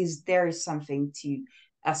find out is there something to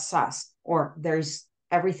assess, or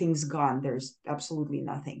everything's gone, there's absolutely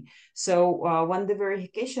nothing. So when the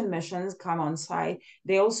verification missions come on site,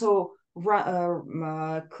 they also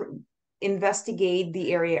investigate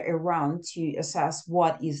the area around to assess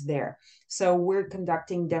what is there. So we're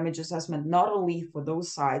conducting damage assessment not only for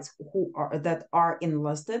those sites that are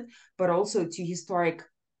enlisted, but also to historic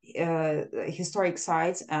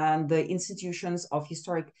sites and the institutions of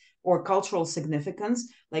historic or cultural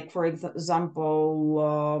significance, like for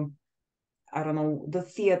example, I don't know, the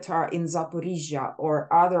theater in Zaporizhia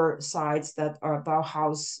or other sites that our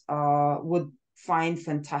Bauhaus would find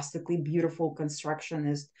fantastically beautiful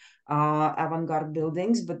constructionist avant-garde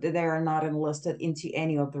buildings, but they are not enlisted into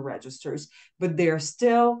any of the registers. But they're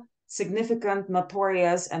still significant,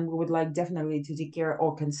 notorious, and we would like definitely to take care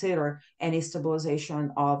or consider any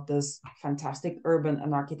stabilization of this fantastic urban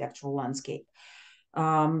and architectural landscape.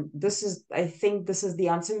 I think this is the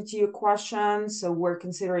answer to your question. So we're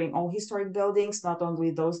considering all historic buildings, not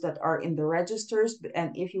only those that are in the registers,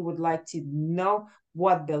 and if you would like to know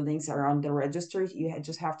what buildings are on the registers, you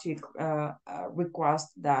just have to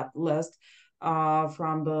request that list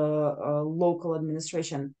from the local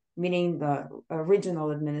administration, meaning the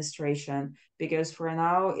regional administration, because for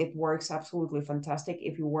now it works absolutely fantastic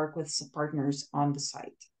if you work with partners on the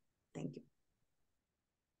site. Thank you.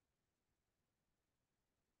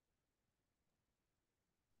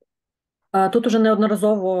 Тут уже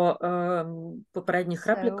неодноразово в попередніх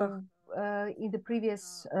репліках. In the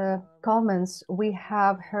previous comments, we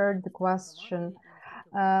have heard the question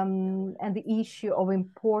and the issue of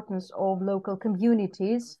importance of local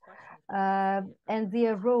communities and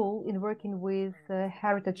their role in working with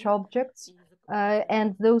heritage objects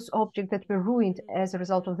and those objects that were ruined as a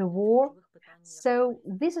result of the war. So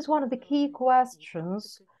this is one of the key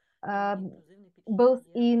questions both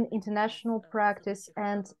in international practice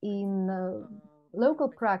and in local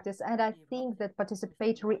practice. And I think that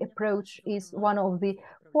participatory approach is one of the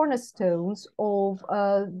cornerstones of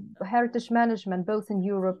heritage management, both in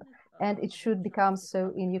Europe, and it should become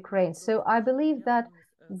so in Ukraine. So I believe that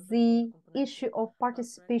the issue of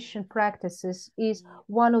participation practices is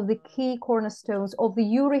one of the key cornerstones of the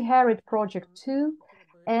EURI-HERIT project too.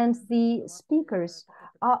 And the speakers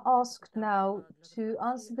are asked now to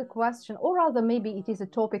answer the question, or rather maybe it is a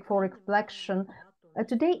topic for reflection.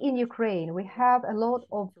 Today in Ukraine, we have a lot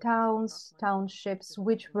of towns, townships,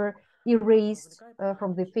 which were erased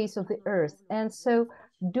from the face of the earth. And so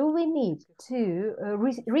do we need to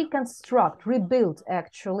reconstruct, rebuild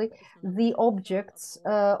actually the objects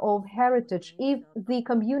of heritage if the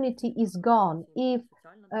community is gone, if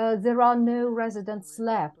there are no residents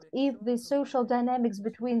left, if the social dynamics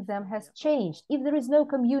between them has changed, if there is no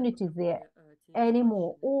community there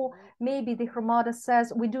anymore, or maybe the Hromada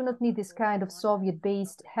says we do not need this kind of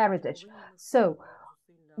Soviet-based heritage. So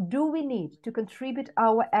do we need to contribute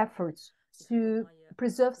our efforts to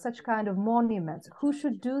preserve such kind of monuments? Who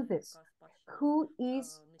should do this? Who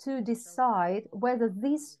is to decide whether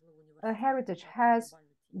this heritage has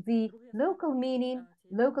the local meaning,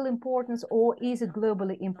 local importance, or is it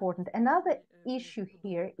globally important? Another issue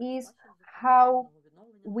here is how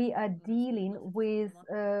we are dealing with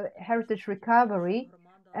heritage recovery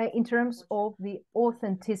in terms of the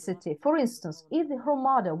authenticity. For instance, if the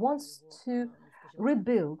Hromada wants to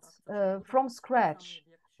rebuild from scratch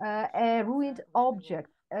a ruined object,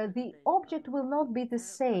 the object will not be the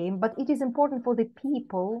same, but it is important for the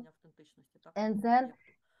people. And then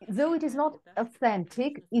though it is not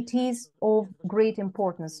authentic, it is of great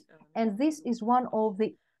importance. And this is one of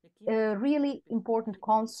the really important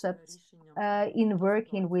concepts in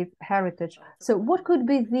working with heritage. So what could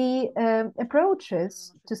be the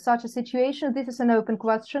approaches to such a situation? This is an open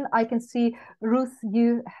question. I can see, Ruth,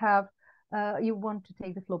 you want to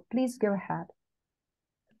take the floor. Please go ahead.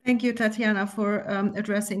 Thank you, Tatiana, for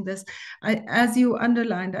addressing this. As you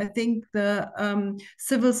underlined, I think the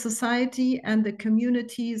civil society and the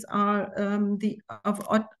communities are of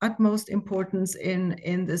utmost importance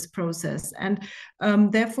in this process. And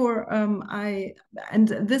therefore,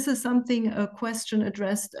 this is a question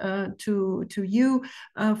addressed to you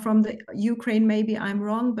from the Ukraine. Maybe I'm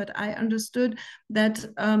wrong, but I understood that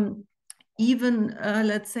even,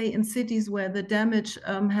 let's say, in cities where the damage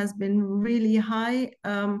has been really high,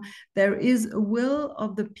 there is a will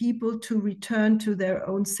of the people to return to their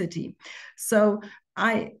own city. So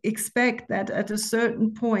I expect that at a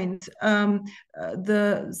certain point,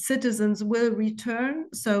 the citizens will return.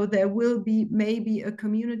 So there will be maybe a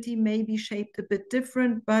community, maybe shaped a bit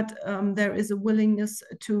different, but there is a willingness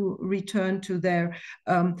to return to their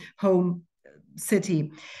home city.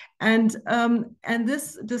 And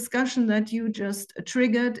this discussion that you just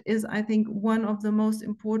triggered is, I think, one of the most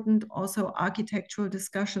important also architectural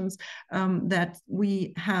discussions that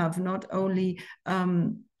we have, not only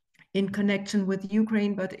in connection with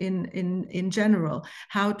Ukraine, but in general,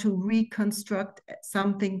 how to reconstruct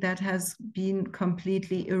something that has been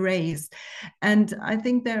completely erased. And I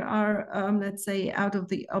think there are, let's say, out of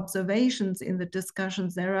the observations in the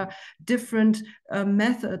discussions, there are different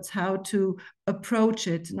methods how to approach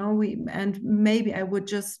it. And maybe I would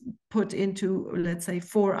just put into, let's say,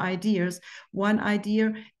 4 ideas. One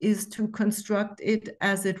idea is to construct it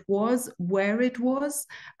as it was, where it was.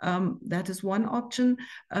 That is one option.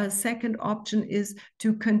 Second option is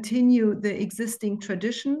to continue the existing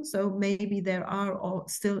tradition. So maybe there are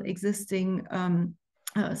still existing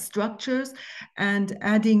structures, and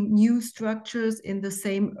adding new structures in the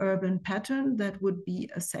same urban pattern. That would be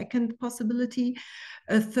a second possibility.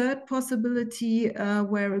 A third possibility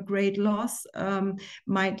where a great loss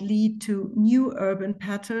might lead to new urban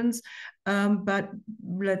patterns, but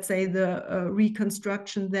let's say the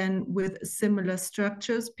reconstruction then with similar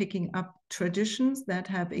structures, picking up traditions that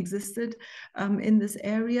have existed in this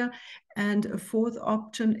area. And a fourth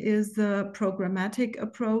option is the programmatic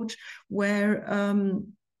approach, where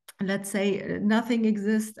let's say nothing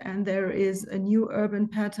exists and there is a new urban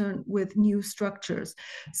pattern with new structures.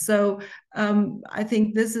 So I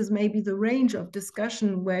think this is maybe the range of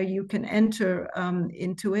discussion where you can enter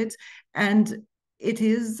into it. And it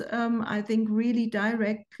is, I think, really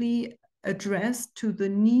directly addressed to the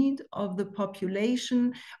need of the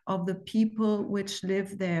population, of the people which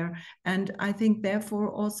live there. And I think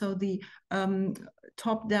therefore also the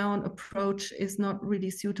top-down approach is not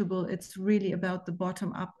really suitable. It's really about the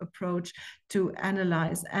bottom-up approach to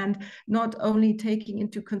analyze, and not only taking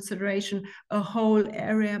into consideration a whole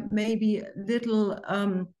area, maybe little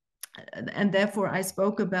and therefore I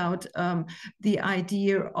spoke about the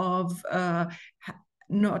idea of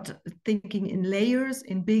not thinking in layers,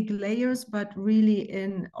 in big layers, but really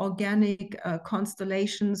in organic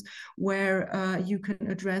constellations where you can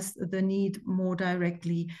address the need more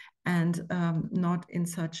directly, and not in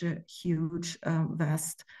such a huge,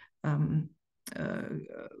 vast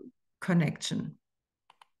connection.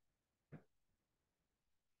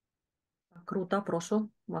 Rūta, прошу,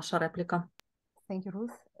 ваша реплика. Thank you,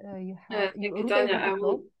 Ruth. Thank you, Tanya.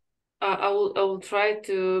 I will try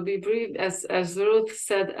to be brief. As Ruth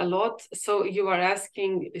said a lot, so you are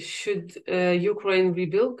asking, should Ukraine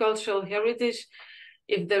rebuild cultural heritage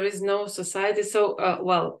if there is no society? So,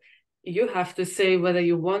 well, you have to say whether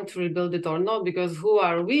you want to rebuild it or not, because who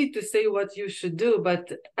are we to say what you should do?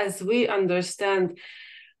 But as we understand,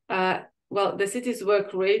 well, the cities were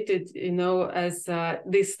created, as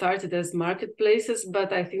they started as marketplaces,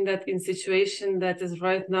 but I think that in situation that is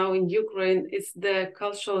right now in Ukraine, it's the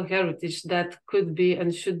cultural heritage that could be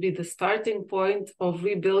and should be the starting point of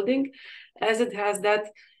rebuilding, as it has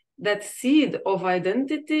that seed of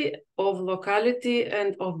identity, of locality,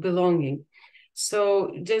 and of belonging.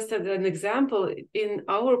 So just as an example, in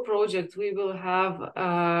our project, we will have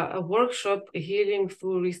a workshop, Healing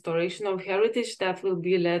Through Restoration of Heritage, that will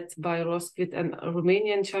be led by Roskvit and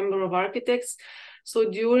Romanian Chamber of Architects. So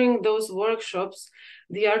during those workshops,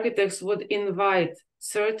 the architects would invite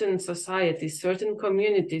certain societies, certain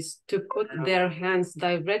communities to put their hands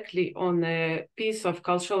directly on a piece of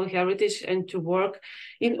cultural heritage and to work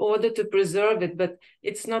in order to preserve it. But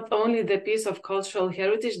it's not only the piece of cultural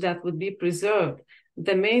heritage that would be preserved.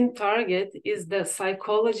 The main target is the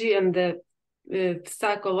psychology and the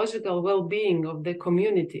psychological well-being of the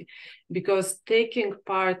community, because taking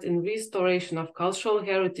part in restoration of cultural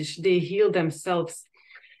heritage, they heal themselves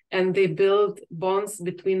and they build bonds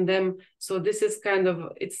between them. So this is kind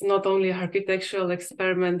of, it's not only an architectural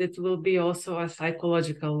experiment, it will be also a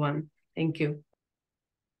psychological one. Thank you.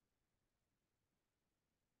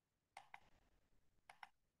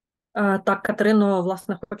 Так, Катерино,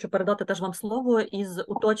 власне, хочу передати теж вам слово із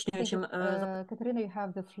уточнюючим Kateryna, you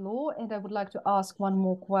have the floor, and I would like to ask one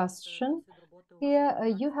more question. Here,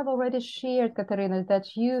 you have already shared, Kateryna,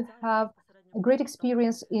 that you have a great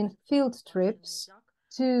experience in field trips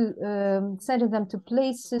to sending them to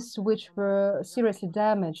places which were seriously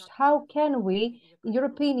damaged. How can we, in your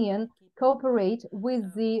opinion, cooperate with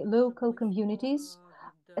the local communities,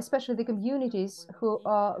 especially the communities who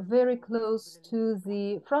are very close to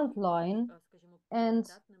the front line? And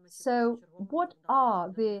so what are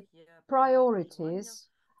the priorities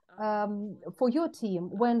for your team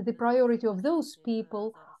when the priority of those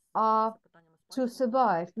people are to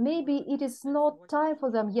survive? Maybe it is not time for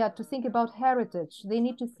them yet to think about heritage. They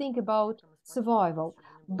need to think about survival.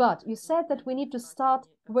 But you said that we need to start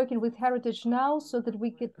working with heritage now so that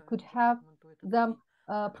we could have them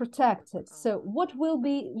protected. So what will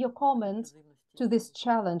be your comment to this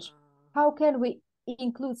challenge? How can we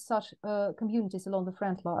include such communities along the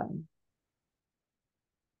front line?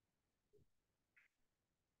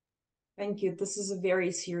 Thank you. This is a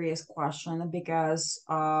very serious question because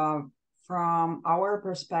from our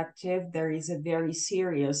perspective, there is a very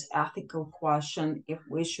serious ethical question if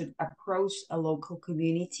we should approach a local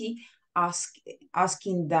community,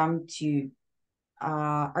 asking them to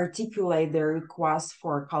articulate their request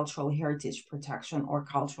for cultural heritage protection or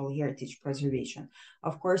cultural heritage preservation.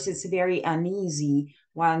 Of course, it's very uneasy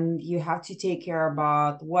when you have to take care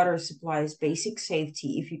about water supplies, basic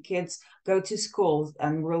safety. If your kids go to school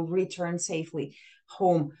and will return safely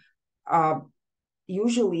home,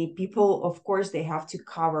 usually people, of course, they have to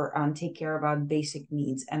cover and take care about basic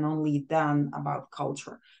needs and only then about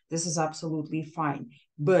culture. This is absolutely fine.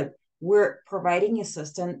 But we're providing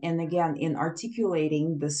assistance, and again, in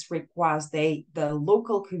articulating this request, the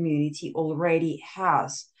local community already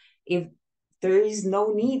has. If there is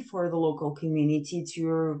no need for the local community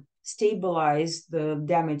to stabilize the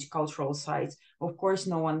damaged cultural sites, of course,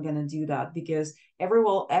 no one gonna do that, because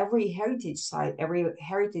every heritage site, every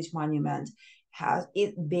heritage monument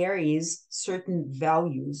it bears certain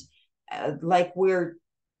values. Like we're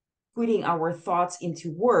putting our thoughts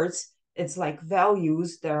into words, it's like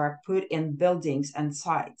values that are put in buildings and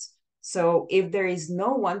sites. So if there is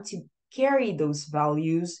no one to carry those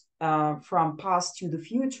values from past to the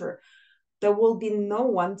future, there will be no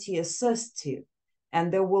one to assist to,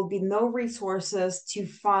 and there will be no resources to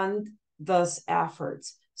fund those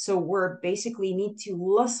efforts. So we're basically need to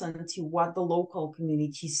listen to what the local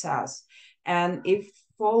community says. And if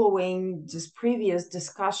following just previous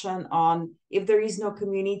discussion on if there is no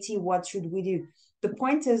community, what should we do? The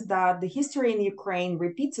point is that the history in Ukraine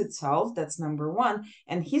repeats itself. That's number one.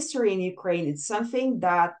 And history in Ukraine is something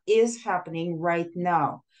that is happening right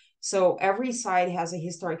now. So every site has a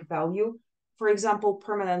historic value. For example,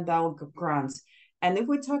 permanent battlegrounds. And if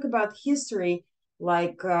we talk about history,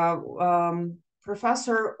 like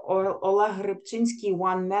Professor Oleg Rybczynski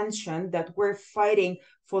once mentioned that we're fighting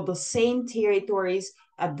for the same territories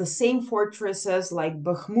at the same fortresses like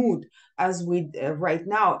Bakhmut as we right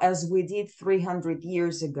now as we did 300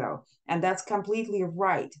 years ago. And that's completely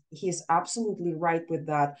right. He's absolutely right with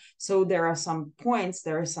that. So there are some points,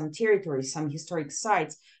 there are some territories, some historic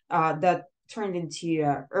sites that turned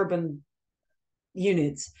into urban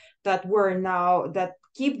units that were now that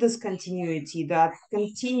keep this continuity, that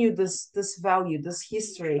continue this value, this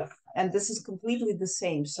history, and this is completely the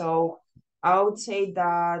same. So I would say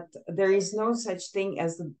that there is no such thing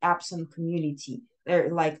as the absent community,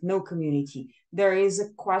 like no community. There is a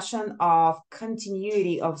question of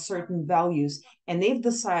continuity of certain values, and if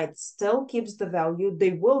the site still keeps the value,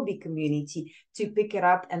 there will be community to pick it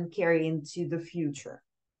up and carry into the future.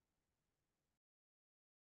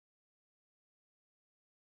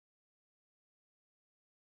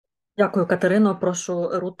 Дякую, Катерино. Прошу,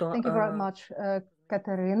 Руто. Thank you very much,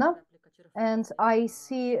 Kateryna. And I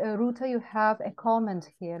see, Ruta, you have a comment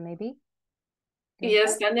here, maybe?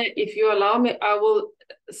 Yes, Tanya, if you allow me, I will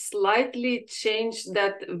slightly change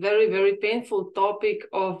that very, very painful topic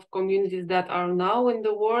of communities that are now in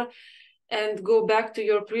the war and go back to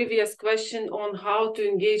your previous question on how to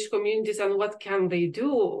engage communities and what can they do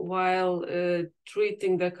while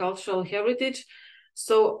treating the cultural heritage.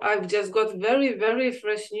 So I've just got very, very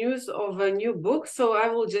fresh news of a new book. So I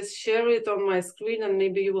will just share it on my screen and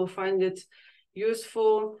maybe you will find it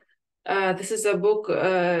useful. This is a book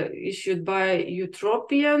issued by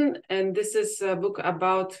Utopian, and this is a book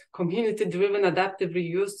about community-driven adaptive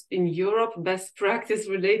reuse in Europe, best practice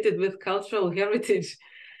related with cultural heritage.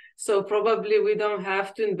 So probably we don't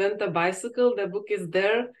have to invent a bicycle. The book is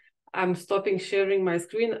there. I'm stopping sharing my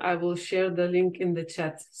screen. I will share the link in the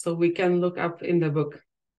chat so we can look up in the book.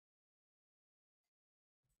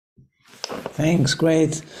 Thanks,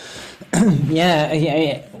 great. Yeah,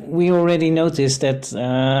 we already noticed that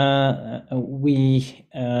we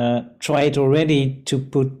tried already to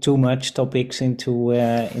put too much topics into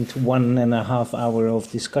 1.5 hours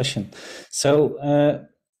of discussion. So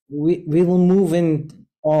we will move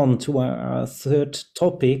on to our third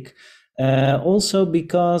topic, also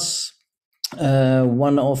because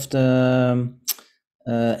one of the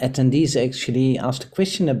attendees actually asked a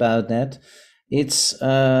question about that. It's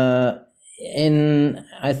in,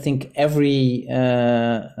 I think, every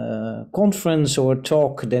conference or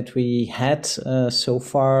talk that we had so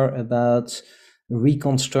far about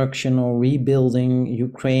reconstruction or rebuilding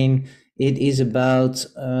Ukraine, it is about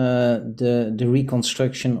the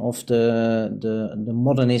reconstruction of the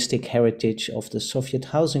modernistic heritage of the Soviet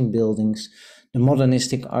housing buildings, the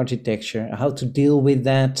modernistic architecture, how to deal with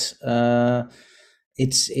that.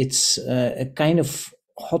 It's a kind of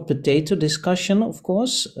hot potato discussion, of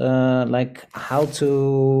course, like how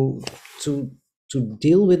to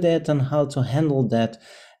deal with that and how to handle that.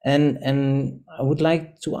 And I would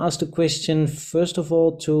like to ask the question first of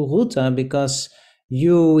all to Rūta, because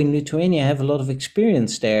you in Lithuania have a lot of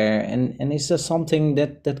experience there, and is there something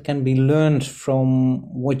that can be learned from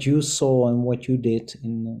what you saw and what you did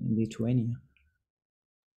in Lithuania?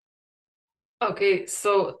 Okay,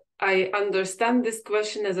 so I understand this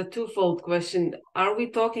question as a twofold question. Are we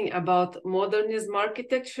talking about modernism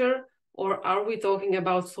architecture, or are we talking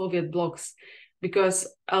about Soviet blocks? Because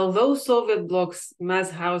although Soviet blocks mass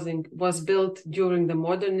housing was built during the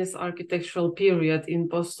modernist architectural period in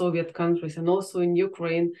post-Soviet countries and also in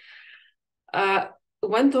Ukraine,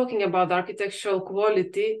 when talking about architectural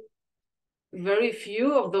quality, very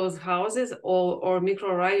few of those houses or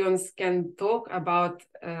microrayons can talk about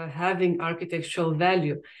having architectural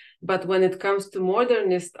value. But when it comes to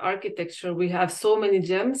modernist architecture, we have so many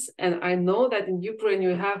gems, and I know that in Ukraine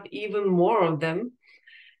you have even more of them.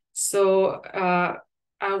 So I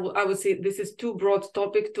would say this is too broad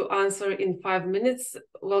topic to answer in 5 minutes.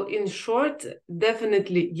 Well, in short,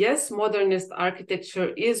 definitely, yes, modernist architecture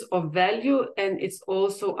is of value, and it's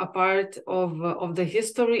also a part of the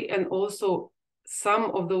history, and also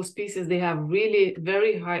some of those pieces, they have really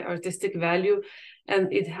very high artistic value,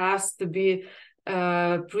 and it has to be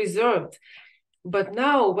preserved. But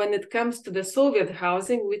now, when it comes to the Soviet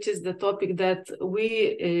housing, which is the topic that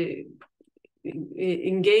we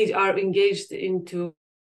are engaged into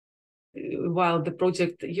while the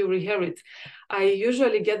project You Reherit, I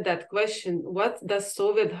usually get that question: what does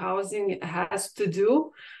Soviet housing has to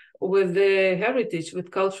do with the heritage,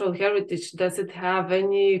 with cultural heritage? Does it have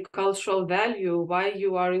any cultural value? Why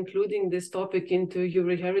you are including this topic into You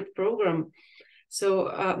Reherit program? So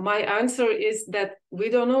my answer is that we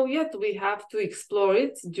don't know yet. We have to explore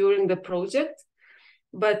it during the project.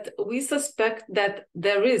 But we suspect that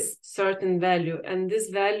there is certain value, and this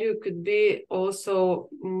value could be also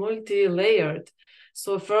multi-layered.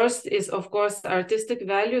 So first is, of course, artistic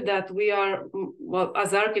value, that we are, well,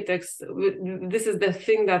 as architects, this is the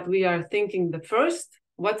thing that we are thinking the first.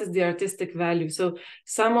 What is the artistic value? So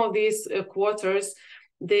some of these quarters,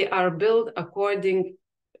 they are built according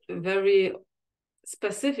very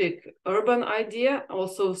specific urban idea,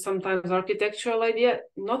 also sometimes architectural idea.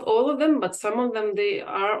 Not all of them, but some of them, they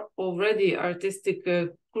are already artistic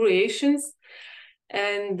creations,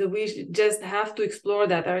 and we just have to explore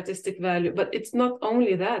that artistic value. But it's not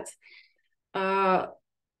only that.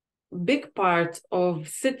 Big part of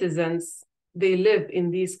citizens, they live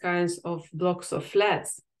in these kinds of blocks of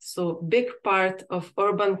flats. So big part of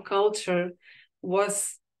urban culture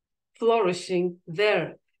was flourishing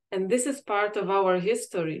there. And this is part of our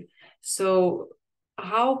history. So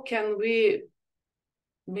how can we,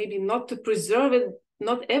 maybe not to preserve it,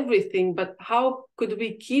 not everything, but how could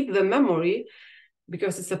we keep the memory,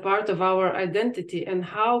 because it's a part of our identity, and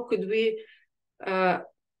how could we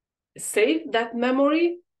save that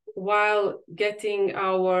memory while getting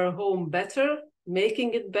our home better,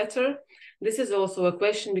 making it better? This is also a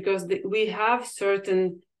question, because we have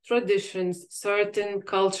certain traditions, certain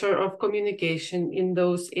culture of communication in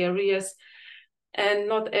those areas. And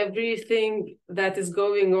not everything that is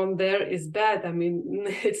going on there is bad. I mean,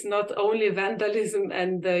 it's not only vandalism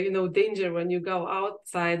and danger when you go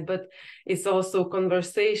outside, but it's also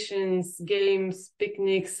conversations, games,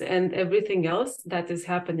 picnics, and everything else that is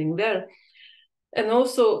happening there. And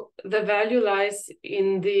also the value lies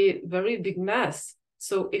in the very big mass.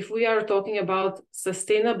 So if we are talking about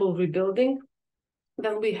sustainable rebuilding,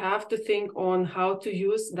 then we have to think on how to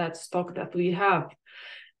use that stock that we have.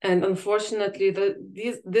 And unfortunately,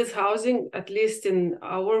 this housing, at least in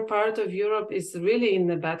our part of Europe, is really in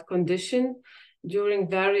a bad condition during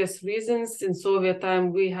various reasons. In Soviet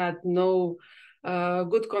time, we had no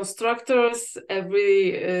good constructors.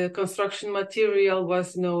 Every construction material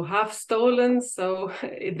was half stolen, so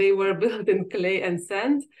they were built in clay and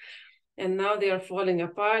sand. And now they are falling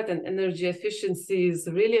apart, and energy efficiency is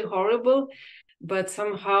really horrible, but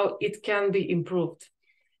somehow it can be improved.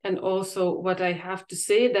 And also what I have to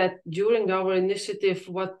say that during our initiative,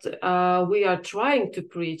 what we are trying to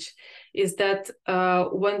preach is that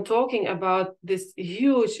when talking about this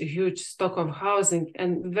huge stock of housing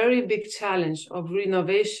and very big challenge of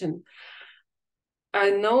renovation, I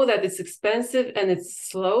know that it's expensive and it's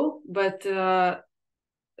slow, but a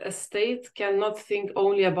state cannot think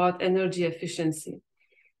only about energy efficiency,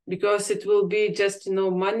 because it will be just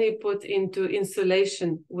money put into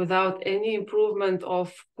insulation without any improvement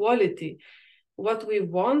of quality. What we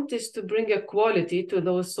want is to bring a quality to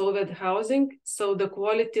those Soviet housing, so the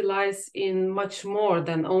quality lies in much more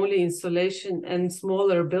than only insulation and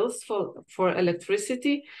smaller bills for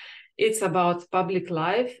electricity. It's about public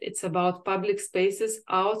life, it's about public spaces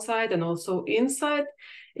outside and also inside.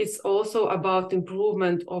 It's also about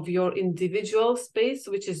improvement of your individual space,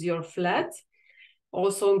 which is your flat.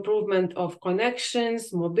 Also improvement of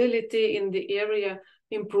connections, mobility in the area,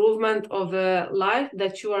 improvement of the life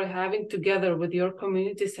that you are having together with your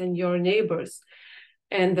communities and your neighbors.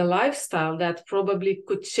 And the lifestyle that probably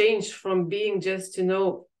could change from being just,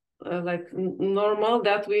 like normal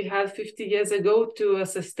that we had 50 years ago to a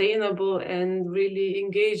sustainable and really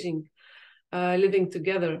engaging living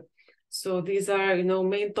together. So these are,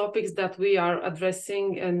 main topics that we are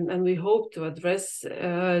addressing and we hope to address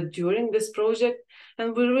during this project.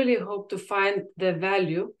 And we really hope to find the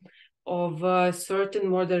value of certain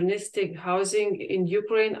modernistic housing in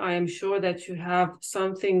Ukraine. I am sure that you have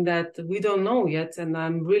something that we don't know yet, and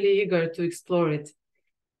I'm really eager to explore it.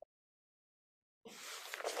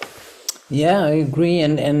 Yeah, I agree,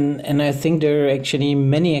 and I think there are actually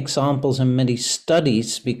many examples and many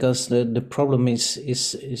studies, because the problem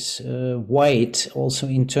is wide, also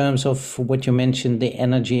in terms of what you mentioned, the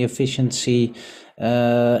energy efficiency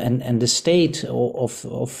and the state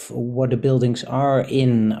of what the buildings are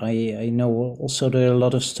in. I know also there are a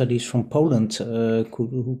lot of studies from Poland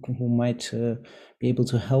who might be able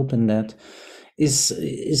to help in that.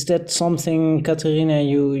 Is that something, Kateryna,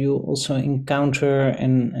 you also encounter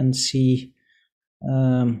and see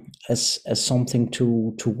as something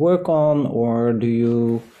to work on, or do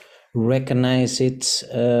you recognize it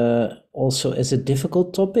also as a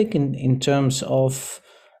difficult topic in terms of,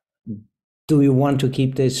 do you want to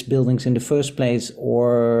keep these buildings in the first place,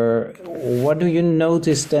 or what do you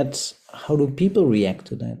notice that, how do people react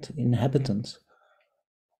to that, inhabitants?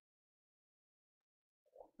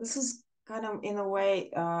 This is kind of, in a way,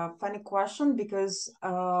 funny question, because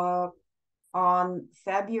on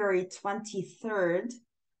February 23rd,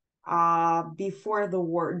 before the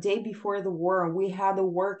war, day before the war, we had a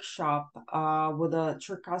workshop with the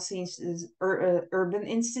Cherkasy Urban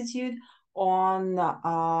Institute on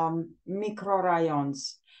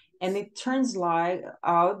microrayons. And it turns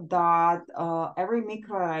out that every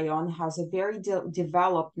microrayon has a very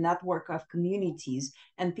developed network of communities,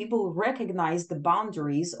 and people recognize the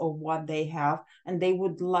boundaries of what they have, and they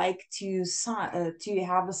would like to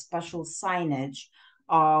have a special signage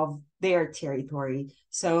of their territory.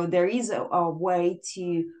 So there is a way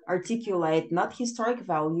to articulate not historic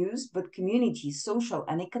values, but community, social,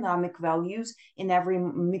 and economic values in every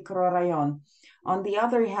microrayon. On the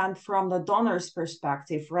other hand, from the donor's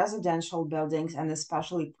perspective, residential buildings, and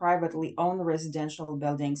especially privately owned residential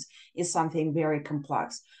buildings, is something very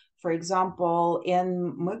complex. For example,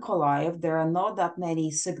 in Mykolaiv, there are not that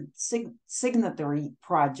many signatory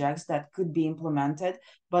projects that could be implemented,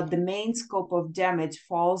 but the main scope of damage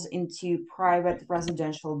falls into private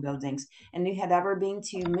residential buildings. And if you had ever been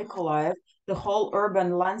to Mykolaiv, the whole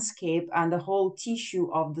urban landscape and the whole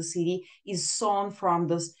tissue of the city is sown from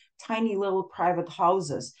this tiny little private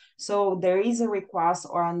houses. So there is a request,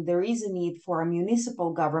 or there is a need for a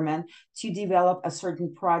municipal government to develop a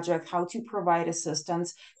certain project, how to provide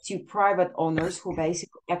assistance to private owners who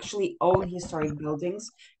basically actually own historic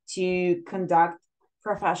buildings, to conduct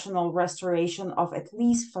professional restoration of at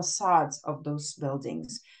least facades of those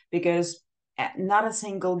buildings, because not a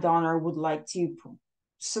single donor would like to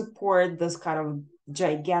support this kind of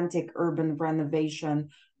gigantic urban renovation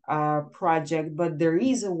project, but there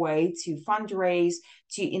is a way to fundraise,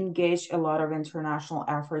 to engage a lot of international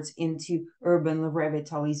efforts into urban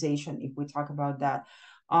revitalization, if we talk about that.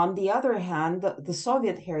 On the other hand, the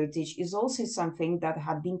Soviet heritage is also something that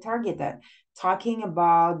had been targeted. Talking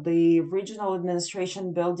about the regional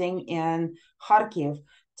administration building in Kharkiv,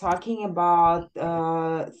 talking about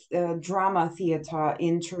drama theater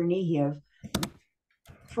in Chernihiv,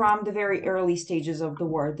 from the very early stages of the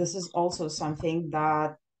war. This is also something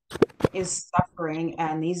that is suffering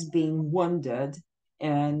and is being wounded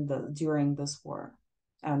during this war.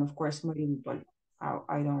 And of course, Mariupol.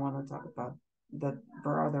 I don't want to talk about the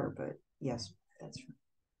brother, but yes, that's true.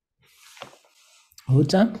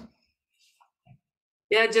 Rūta?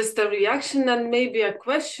 Yeah, just a reaction and maybe a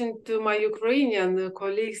question to my Ukrainian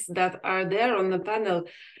colleagues that are there on the panel.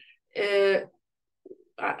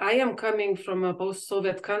 I am coming from a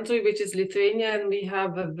post-Soviet country, which is Lithuania, and we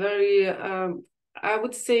have a very, I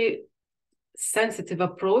would say, sensitive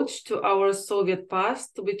approach to our Soviet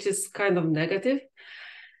past, which is kind of negative.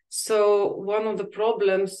 So one of the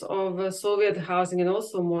problems of Soviet housing and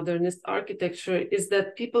also modernist architecture is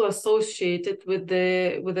that people associate it with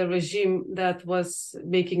the regime that was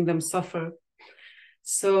making them suffer.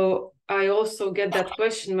 So I also get that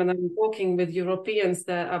question when I'm talking with Europeans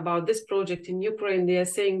about this project in Ukraine. They are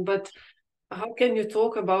saying, but how can you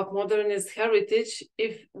talk about modernist heritage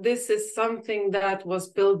if this is something that was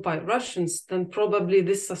built by Russians? Then probably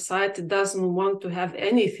this society doesn't want to have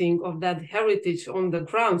anything of that heritage on the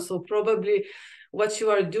ground. So probably what you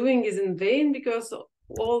are doing is in vain, because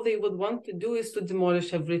all they would want to do is to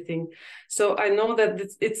demolish everything. So I know that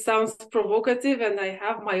it sounds provocative and I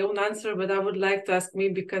have my own answer, but I would like to ask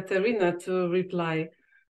maybe Kateryna to reply.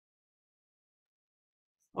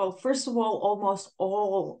 Well, first of all, almost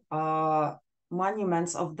all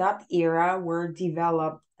monuments of that era were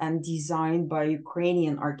developed and designed by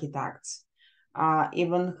Ukrainian architects.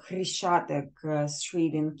 Even Khreshchatyk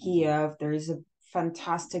Street in Kiev, there is a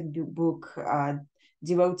fantastic book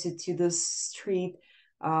devoted to this street.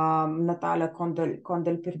 Natalia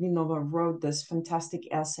Kondel-Perminova wrote this fantastic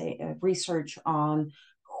essay, research on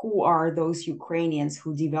who are those Ukrainians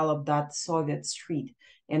who developed that Soviet street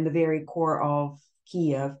in the very core of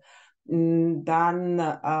Kiev. Then,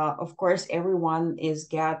 of course, everyone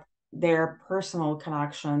got their personal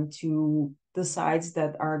connection to the sites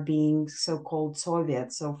that are being so-called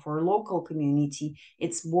Soviet. So for local community,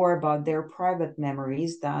 it's more about their private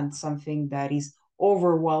memories than something that is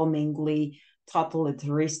overwhelmingly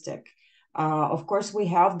totalitarianistic. Of course, we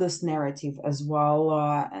have this narrative as well,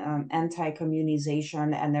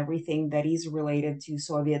 anti-communization and everything that is related to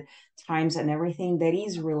Soviet times and everything that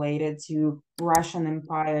is related to Russian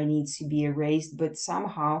Empire needs to be erased, but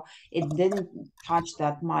somehow it didn't touch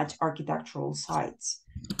that much architectural sites.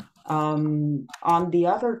 On the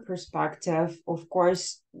other perspective, of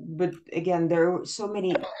course, but again, there are so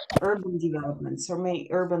many urban developments, so many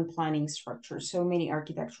urban planning structures, so many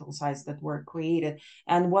architectural sites that were created.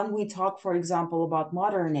 And when we talk, for example, about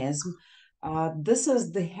modernism, this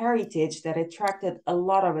is the heritage that attracted a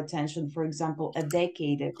lot of attention, for example, a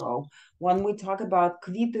decade ago. When we talk about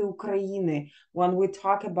Kvity Ukrainy, when we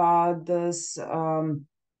talk about this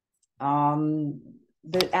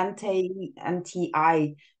the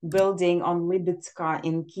NTI building on Lybitska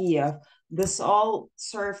in Kiev, this all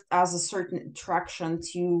served as a certain attraction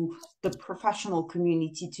to the professional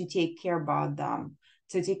community to take care about them,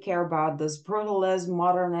 to take care about this brutalism,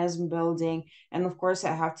 modernism building. And of course,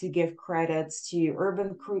 I have to give credits to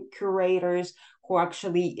urban curators who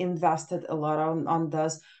actually invested a lot on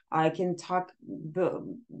this. I can talk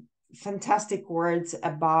fantastic words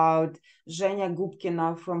about Zhenya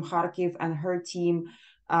Gubkina from Kharkiv and her team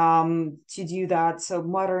to do that. So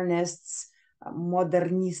modernists,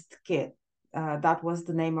 modernistke, that was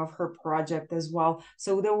the name of her project as well.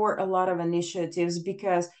 So there were a lot of initiatives,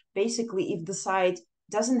 because basically if the site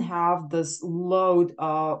doesn't have this load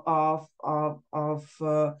of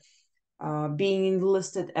being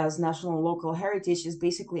listed as national local heritage, is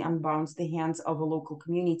basically unbounds the hands of a local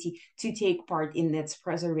community to take part in its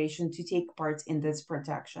preservation, to take part in its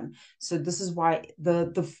protection. So this is why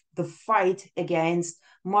the fight against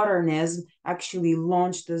modernism actually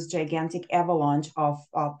launched this gigantic avalanche of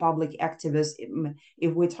public activists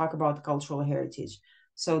if we talk about cultural heritage.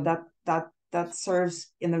 So that serves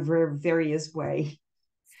in a very various way.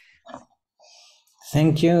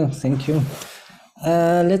 Thank you.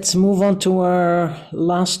 Let's move on to our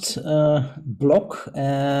last block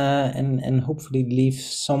and hopefully leave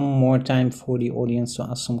some more time for the audience to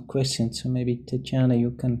ask some questions. So maybe Tatjana,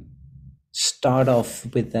 you can start off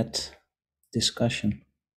with that discussion.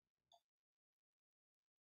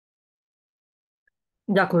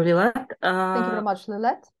 Дякую, Лілет. Thank you very much,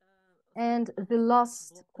 Lilette. And the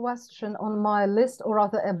last question on my list, or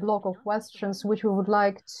rather a block of questions, which we would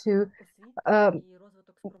like to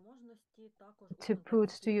put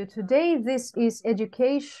to you today. This is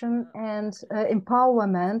education and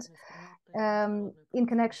empowerment in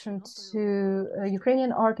connection to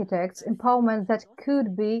Ukrainian architects, empowerment that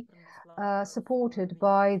could be supported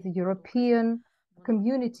by the European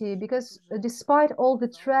community, because despite all the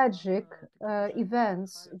tragic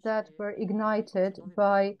events that were ignited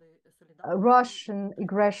by Russian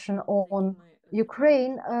aggression on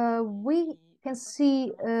Ukraine, we can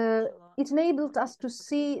see it enabled us to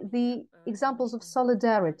see the examples of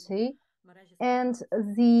solidarity and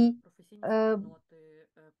the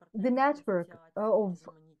network of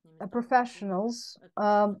professionals,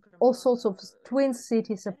 all sorts of twin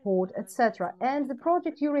city support, etc. And the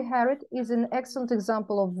project Yuri Herit is an excellent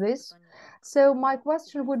example of this. So my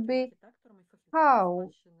question would be,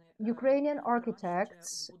 how Ukrainian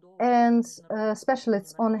architects and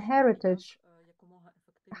specialists on heritage,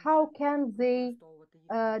 how can they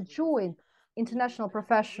join international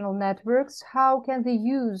professional networks? How can they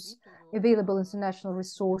use available international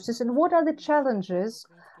resources? And what are the challenges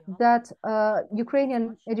that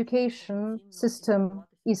Ukrainian education system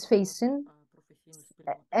is facing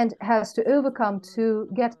and has to overcome to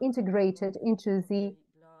get integrated into the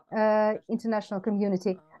international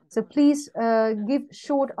community? So please give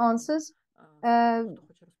short answers.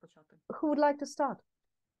 Who would like to start?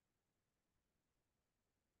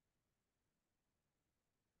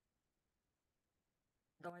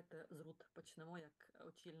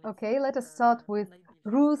 Okay, let us start with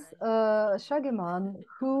Ruth Schagemann,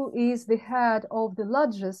 who is the head of the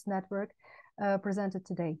largest network presented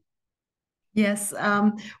today. Yes,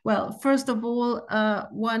 well, first of all,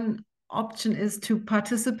 one option is to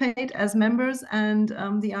participate as members, and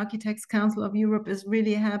the Architects Council of Europe is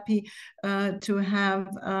really happy to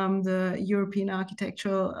have the European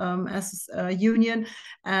Architectural Union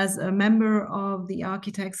as a member of the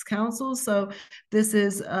Architects Council. So this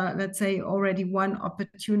is, let's say, already one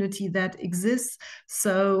opportunity that exists.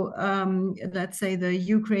 So let's say the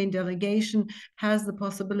Ukraine delegation has the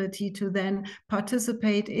possibility to then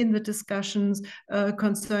participate in the discussions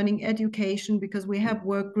concerning education, because we have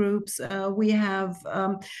work groups, we have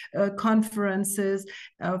conferences,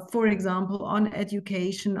 for example, on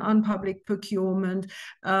education, on public procurement,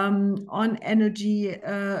 on energy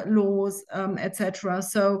laws, etc.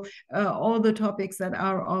 So all the topics that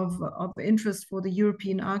are of interest for the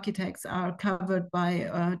European architects are covered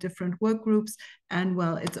by different work groups, and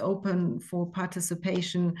well, it's open for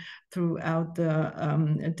participation throughout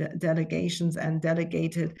the delegations and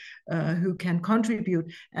delegated who can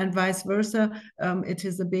contribute, and vice versa. It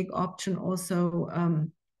is a big option also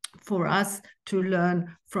for us to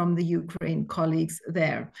learn from the Ukraine colleagues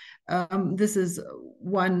there. This is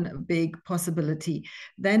one big possibility.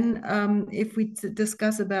 Then if we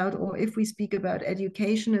discuss about, or if we speak about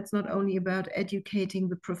education, it's not only about educating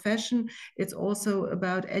the profession, it's also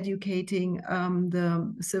about educating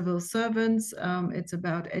the civil servants, it's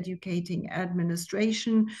about educating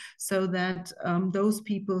administration, so that those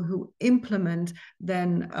people who implement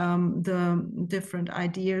then the different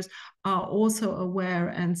ideas are also aware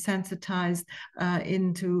and sensitized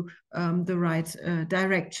into the right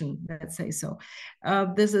direction, let's say so.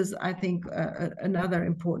 This is, I think, another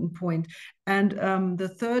important point. And the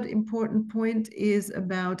third important point is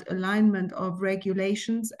about alignment of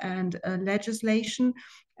regulations and legislation.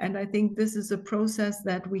 And I think this is a process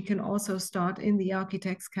that we can also start in the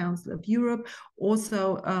Architects Council of Europe,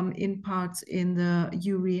 also in parts in the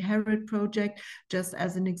Yuri Herit project, just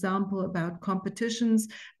as an example about competitions,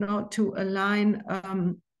 not to align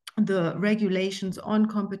the regulations on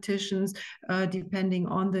competitions depending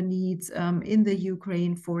on the needs in the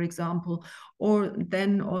Ukraine, for example, or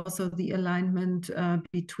then also the alignment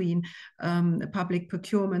between public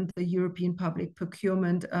procurement, the European Public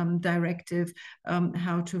Procurement Directive,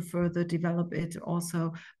 how to further develop it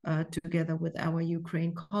also together with our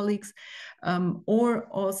Ukraine colleagues. Or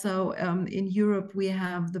also in Europe, we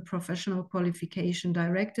have the Professional Qualification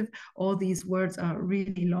Directive. All these words are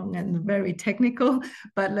really long and very technical,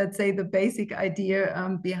 but let's say the basic idea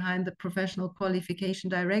behind the Professional Qualification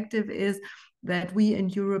Directive is that we in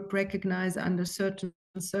Europe recognize under certain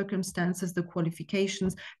circumstances the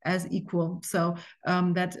qualifications as equal. So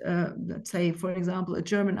that, let's say, for example, a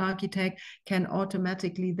German architect can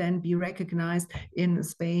automatically then be recognized in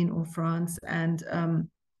Spain or France and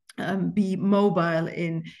be mobile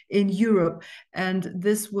in Europe. And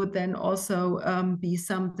this would then also be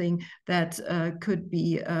something that could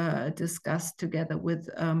be discussed together with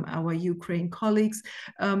our Ukraine colleagues,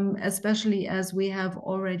 especially as we have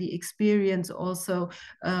already experienced also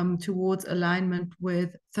towards alignment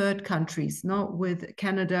with third countries, not with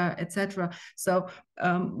Canada, etc. So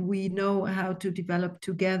we know how to develop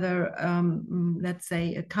together, let's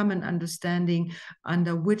say, a common understanding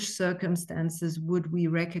under which circumstances would we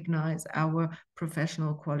recognize our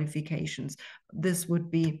professional qualifications. This would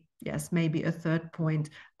be, yes, maybe a third point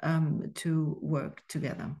to work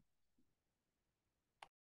together.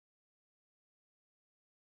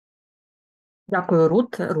 Дякую,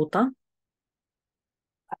 Рут. Рута.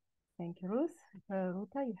 Thank you, Ruth.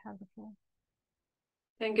 Rūta, you have the floor.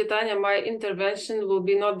 Thank you, Tanya. My intervention will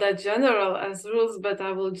be not that general as Ruth, but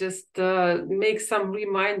I will just make some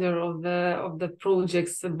reminder of the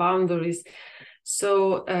project's boundaries.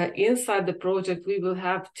 So inside the project, we will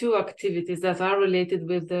have two activities that are related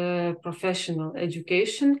with the professional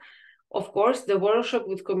education. Of course, the workshop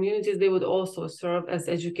with communities, they would also serve as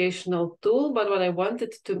educational tool. But what I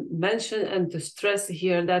wanted to mention and to stress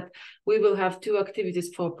here that we will have two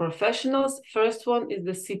activities for professionals. First one is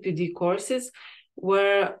the CPD courses,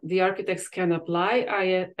 where the architects can apply.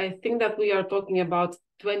 I think that we are talking about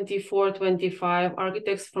 24, 25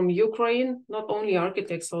 architects from Ukraine, not only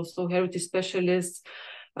architects, also heritage specialists,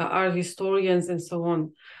 art historians, and so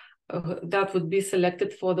on. That would be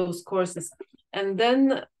selected for those courses. And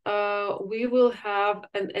then we will have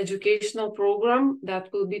an educational program that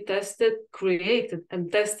will be created and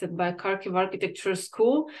tested by Kharkiv Architecture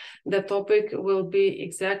School. The topic will be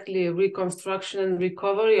exactly reconstruction and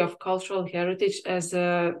recovery of cultural heritage as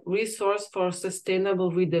a resource for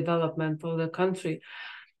sustainable redevelopment of the country.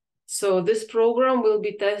 So this program will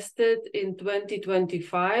be tested in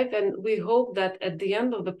 2025, and we hope that at the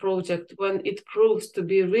end of the project, when it proves to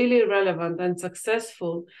be really relevant and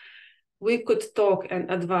successful, we could talk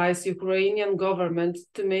and advise Ukrainian government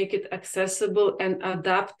to make it accessible and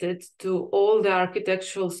adapted to all the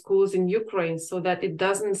architectural schools in Ukraine so that it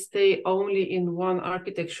doesn't stay only in one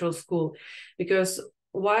architectural school. Because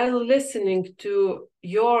while listening to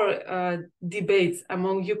your debates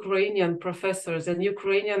among Ukrainian professors and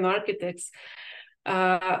Ukrainian architects,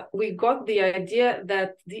 we got the idea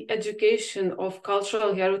that the education of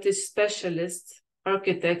cultural heritage specialists,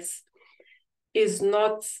 architects, is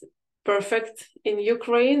not perfect in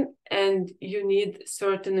Ukraine, and you need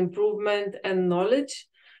certain improvement and knowledge.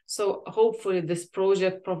 So hopefully this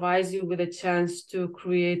project provides you with a chance to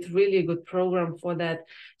create really good program for that.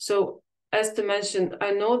 So as to mention,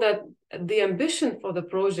 I know that the ambition for the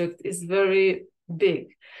project is very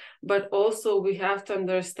big, but also we have to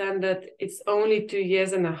understand that it's only 2.5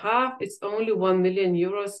 years, it's only 1 million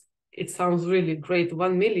euros. It sounds really great,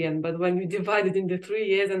 1 million, but when you divide it into 3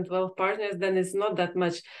 years and 12 partners, then it's not that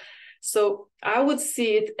much. So I would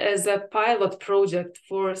see it as a pilot project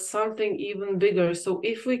for something even bigger. So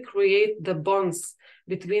if we create the bonds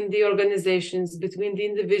between the organizations, between the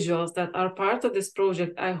individuals that are part of this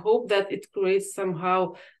project, I hope that it creates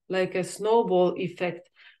somehow like a snowball effect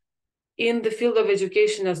in the field of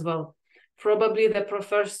education as well. Probably the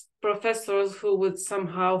professors who would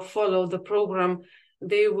somehow follow the program,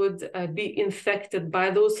 they would be infected by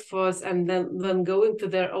those thoughts, and then going to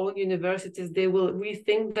their own universities, they will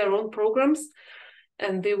rethink their own programs,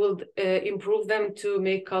 and they will improve them to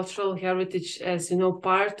make cultural heritage as, you know,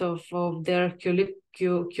 part of their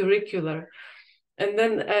curricular. And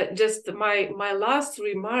then just my last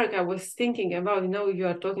remark, I was thinking about, you know, you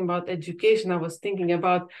are talking about education. I was thinking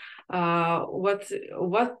about what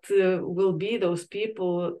will be those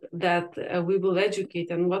people that we will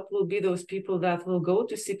educate, and what will be those people that will go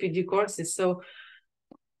to CPD courses. So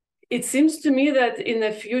it seems to me that in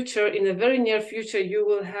the future, in a very near future, you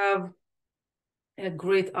will have a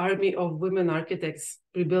great army of women architects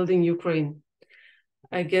rebuilding Ukraine.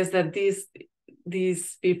 I guess that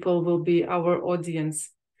these people will be our audience.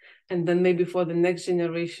 And then maybe for the next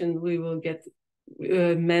generation, we will get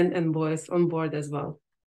men and boys on board as well.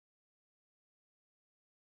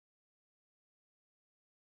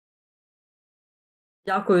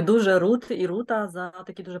 Дякую дуже, Рут і Рута, за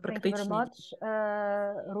такі дуже практичні. Thank you very much,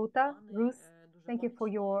 Rūta, Ruth. Thank you for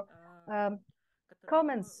your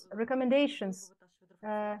comments, recommendations.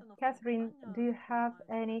 Catherine, do you have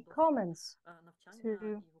any comments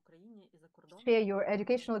to share your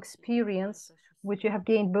educational experience, which you have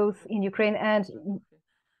gained both in Ukraine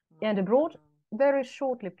and abroad? very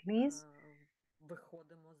shortly, please,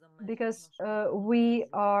 because we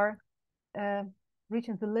are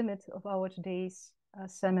reaching the limit of our today's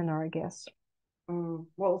seminar, I guess.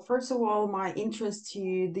 Well, first of all, my interest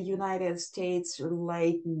to the United States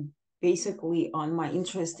relate basically on my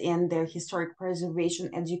interest in their historic preservation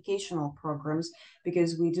educational programs,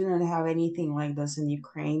 because we do not have anything like this in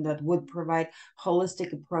Ukraine that would provide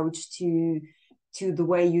holistic approach to the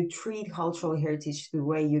way you treat cultural heritage, to the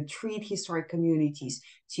way you treat historic communities,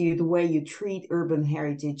 to the way you treat urban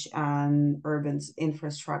heritage and urban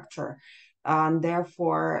infrastructure. And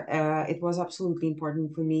therefore, it was absolutely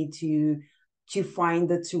important for me to find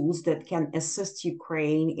the tools that can assist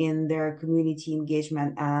Ukraine in their community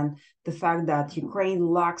engagement, and the fact that Ukraine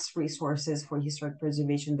lacks resources for historic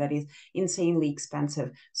preservation that is insanely expensive.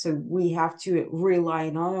 So we have to rely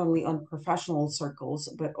not only on professional circles,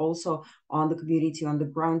 but also on the community on the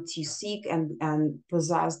ground to seek and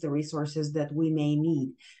possess the resources that we may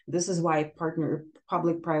need. This is why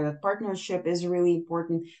public-private partnership is really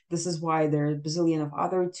important. This is why there are a bazillion of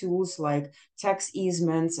other tools like tax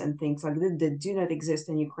easements and things like that do not exist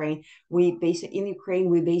in Ukraine. In Ukraine,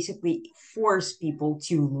 we basically force people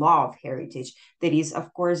to love heritage. That is,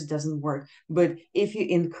 of course, doesn't work. But if you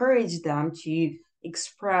encourage them to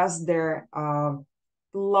express their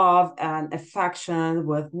love and affection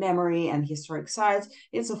with memory and historic sites,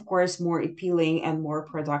 it's of course more appealing and more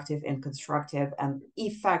productive and constructive and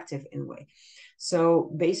effective in a way.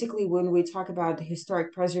 So basically, when we talk about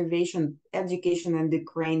historic preservation education in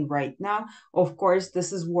Ukraine right now, of course,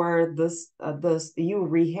 this is where this EU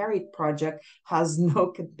Reherit project has no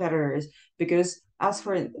competitors, because as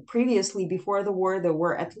for previously, before the war, there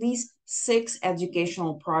were at least 6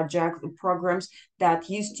 educational programs that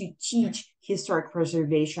used to teach historic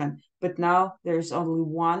preservation. But now there's only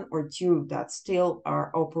 1 or 2 that still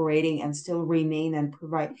are operating and still remain and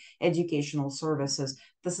provide educational services.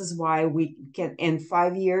 This is why we can, in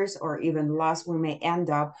 5 years or even less, we may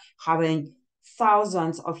end up having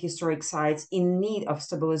thousands of historic sites in need of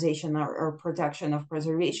stabilization or protection of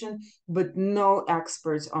preservation, but no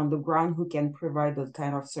experts on the ground who can provide those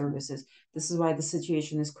kind of services. This is why the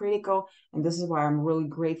situation is critical, and this is why I'm really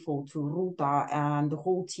grateful to Rūta and the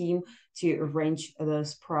whole team to arrange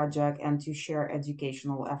this project and to share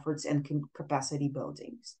educational efforts and capacity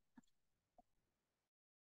buildings.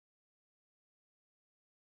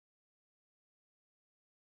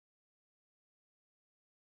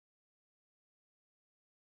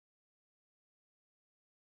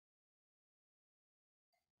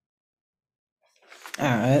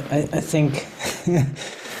 I think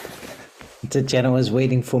Tatjana was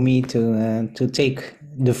waiting for me to take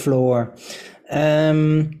the floor.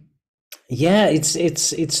 Yeah,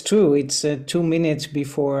 it's true. It's 2 minutes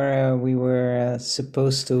before we were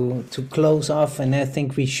supposed to close off, and I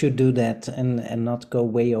think we should do that and not go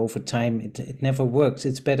way over time. It never works.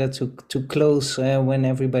 It's better to close when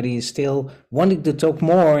everybody is still wanting to talk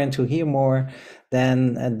more and to hear more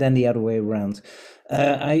than the other way around.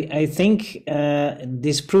 I think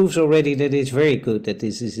this proves already that it's very good that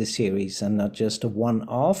this is a series and not just a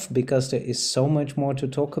one-off, because there is so much more to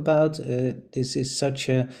talk about. This is such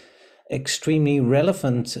a extremely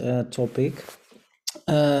relevant topic.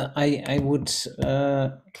 I would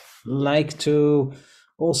like to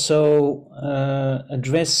also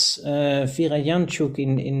address Vera Janchuk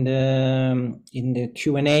in the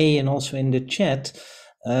Q&A and also in the chat,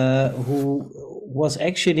 who was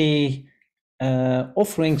actually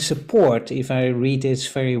offering support, if I read this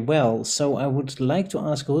very well. So I would like to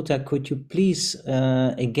ask Rūta, could you please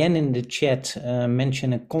again in the chat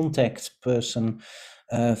mention a contact person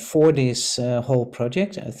for this whole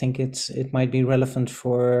project? I think it might be relevant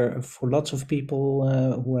for lots of people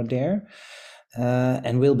who are there,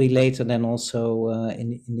 and will be later then also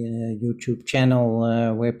in the YouTube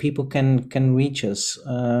channel where people can reach us.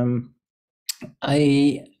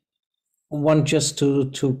 I want just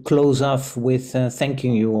to close off with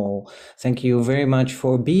thanking you all. Thank you very much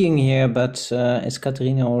for being here, but as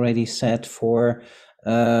Kateryna already said, for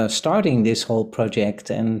starting this whole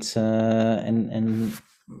project and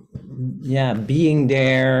yeah, being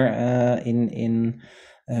there in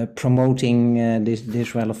promoting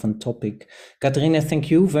this relevant topic. Kateryna, thank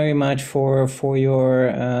you very much for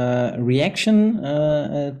your reaction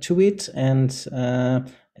to it, and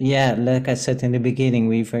yeah, like I said in the beginning,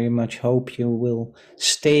 we very much hope you will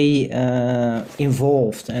stay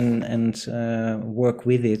involved and work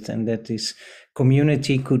with it, and that this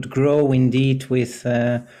community could grow indeed with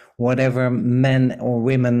whatever men or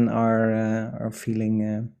women are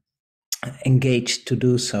feeling engaged to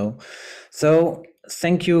do so. So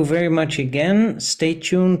thank you very much again. Stay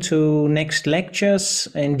tuned to next lectures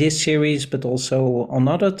in this series, but also on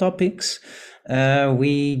other topics.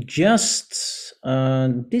 We just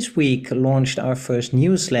this week launched our first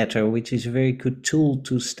newsletter, which is a very good tool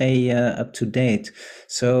to stay up to date.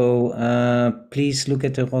 So please look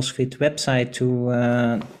at the ROSFIT website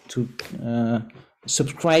to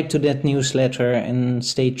subscribe to that newsletter and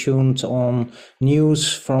stay tuned on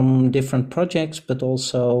news from different projects, but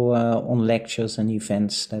also on lectures and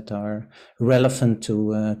events that are relevant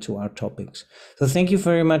to our topics. So thank you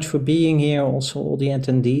very much for being here, also all the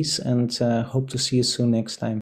attendees, and hope to see you soon next time.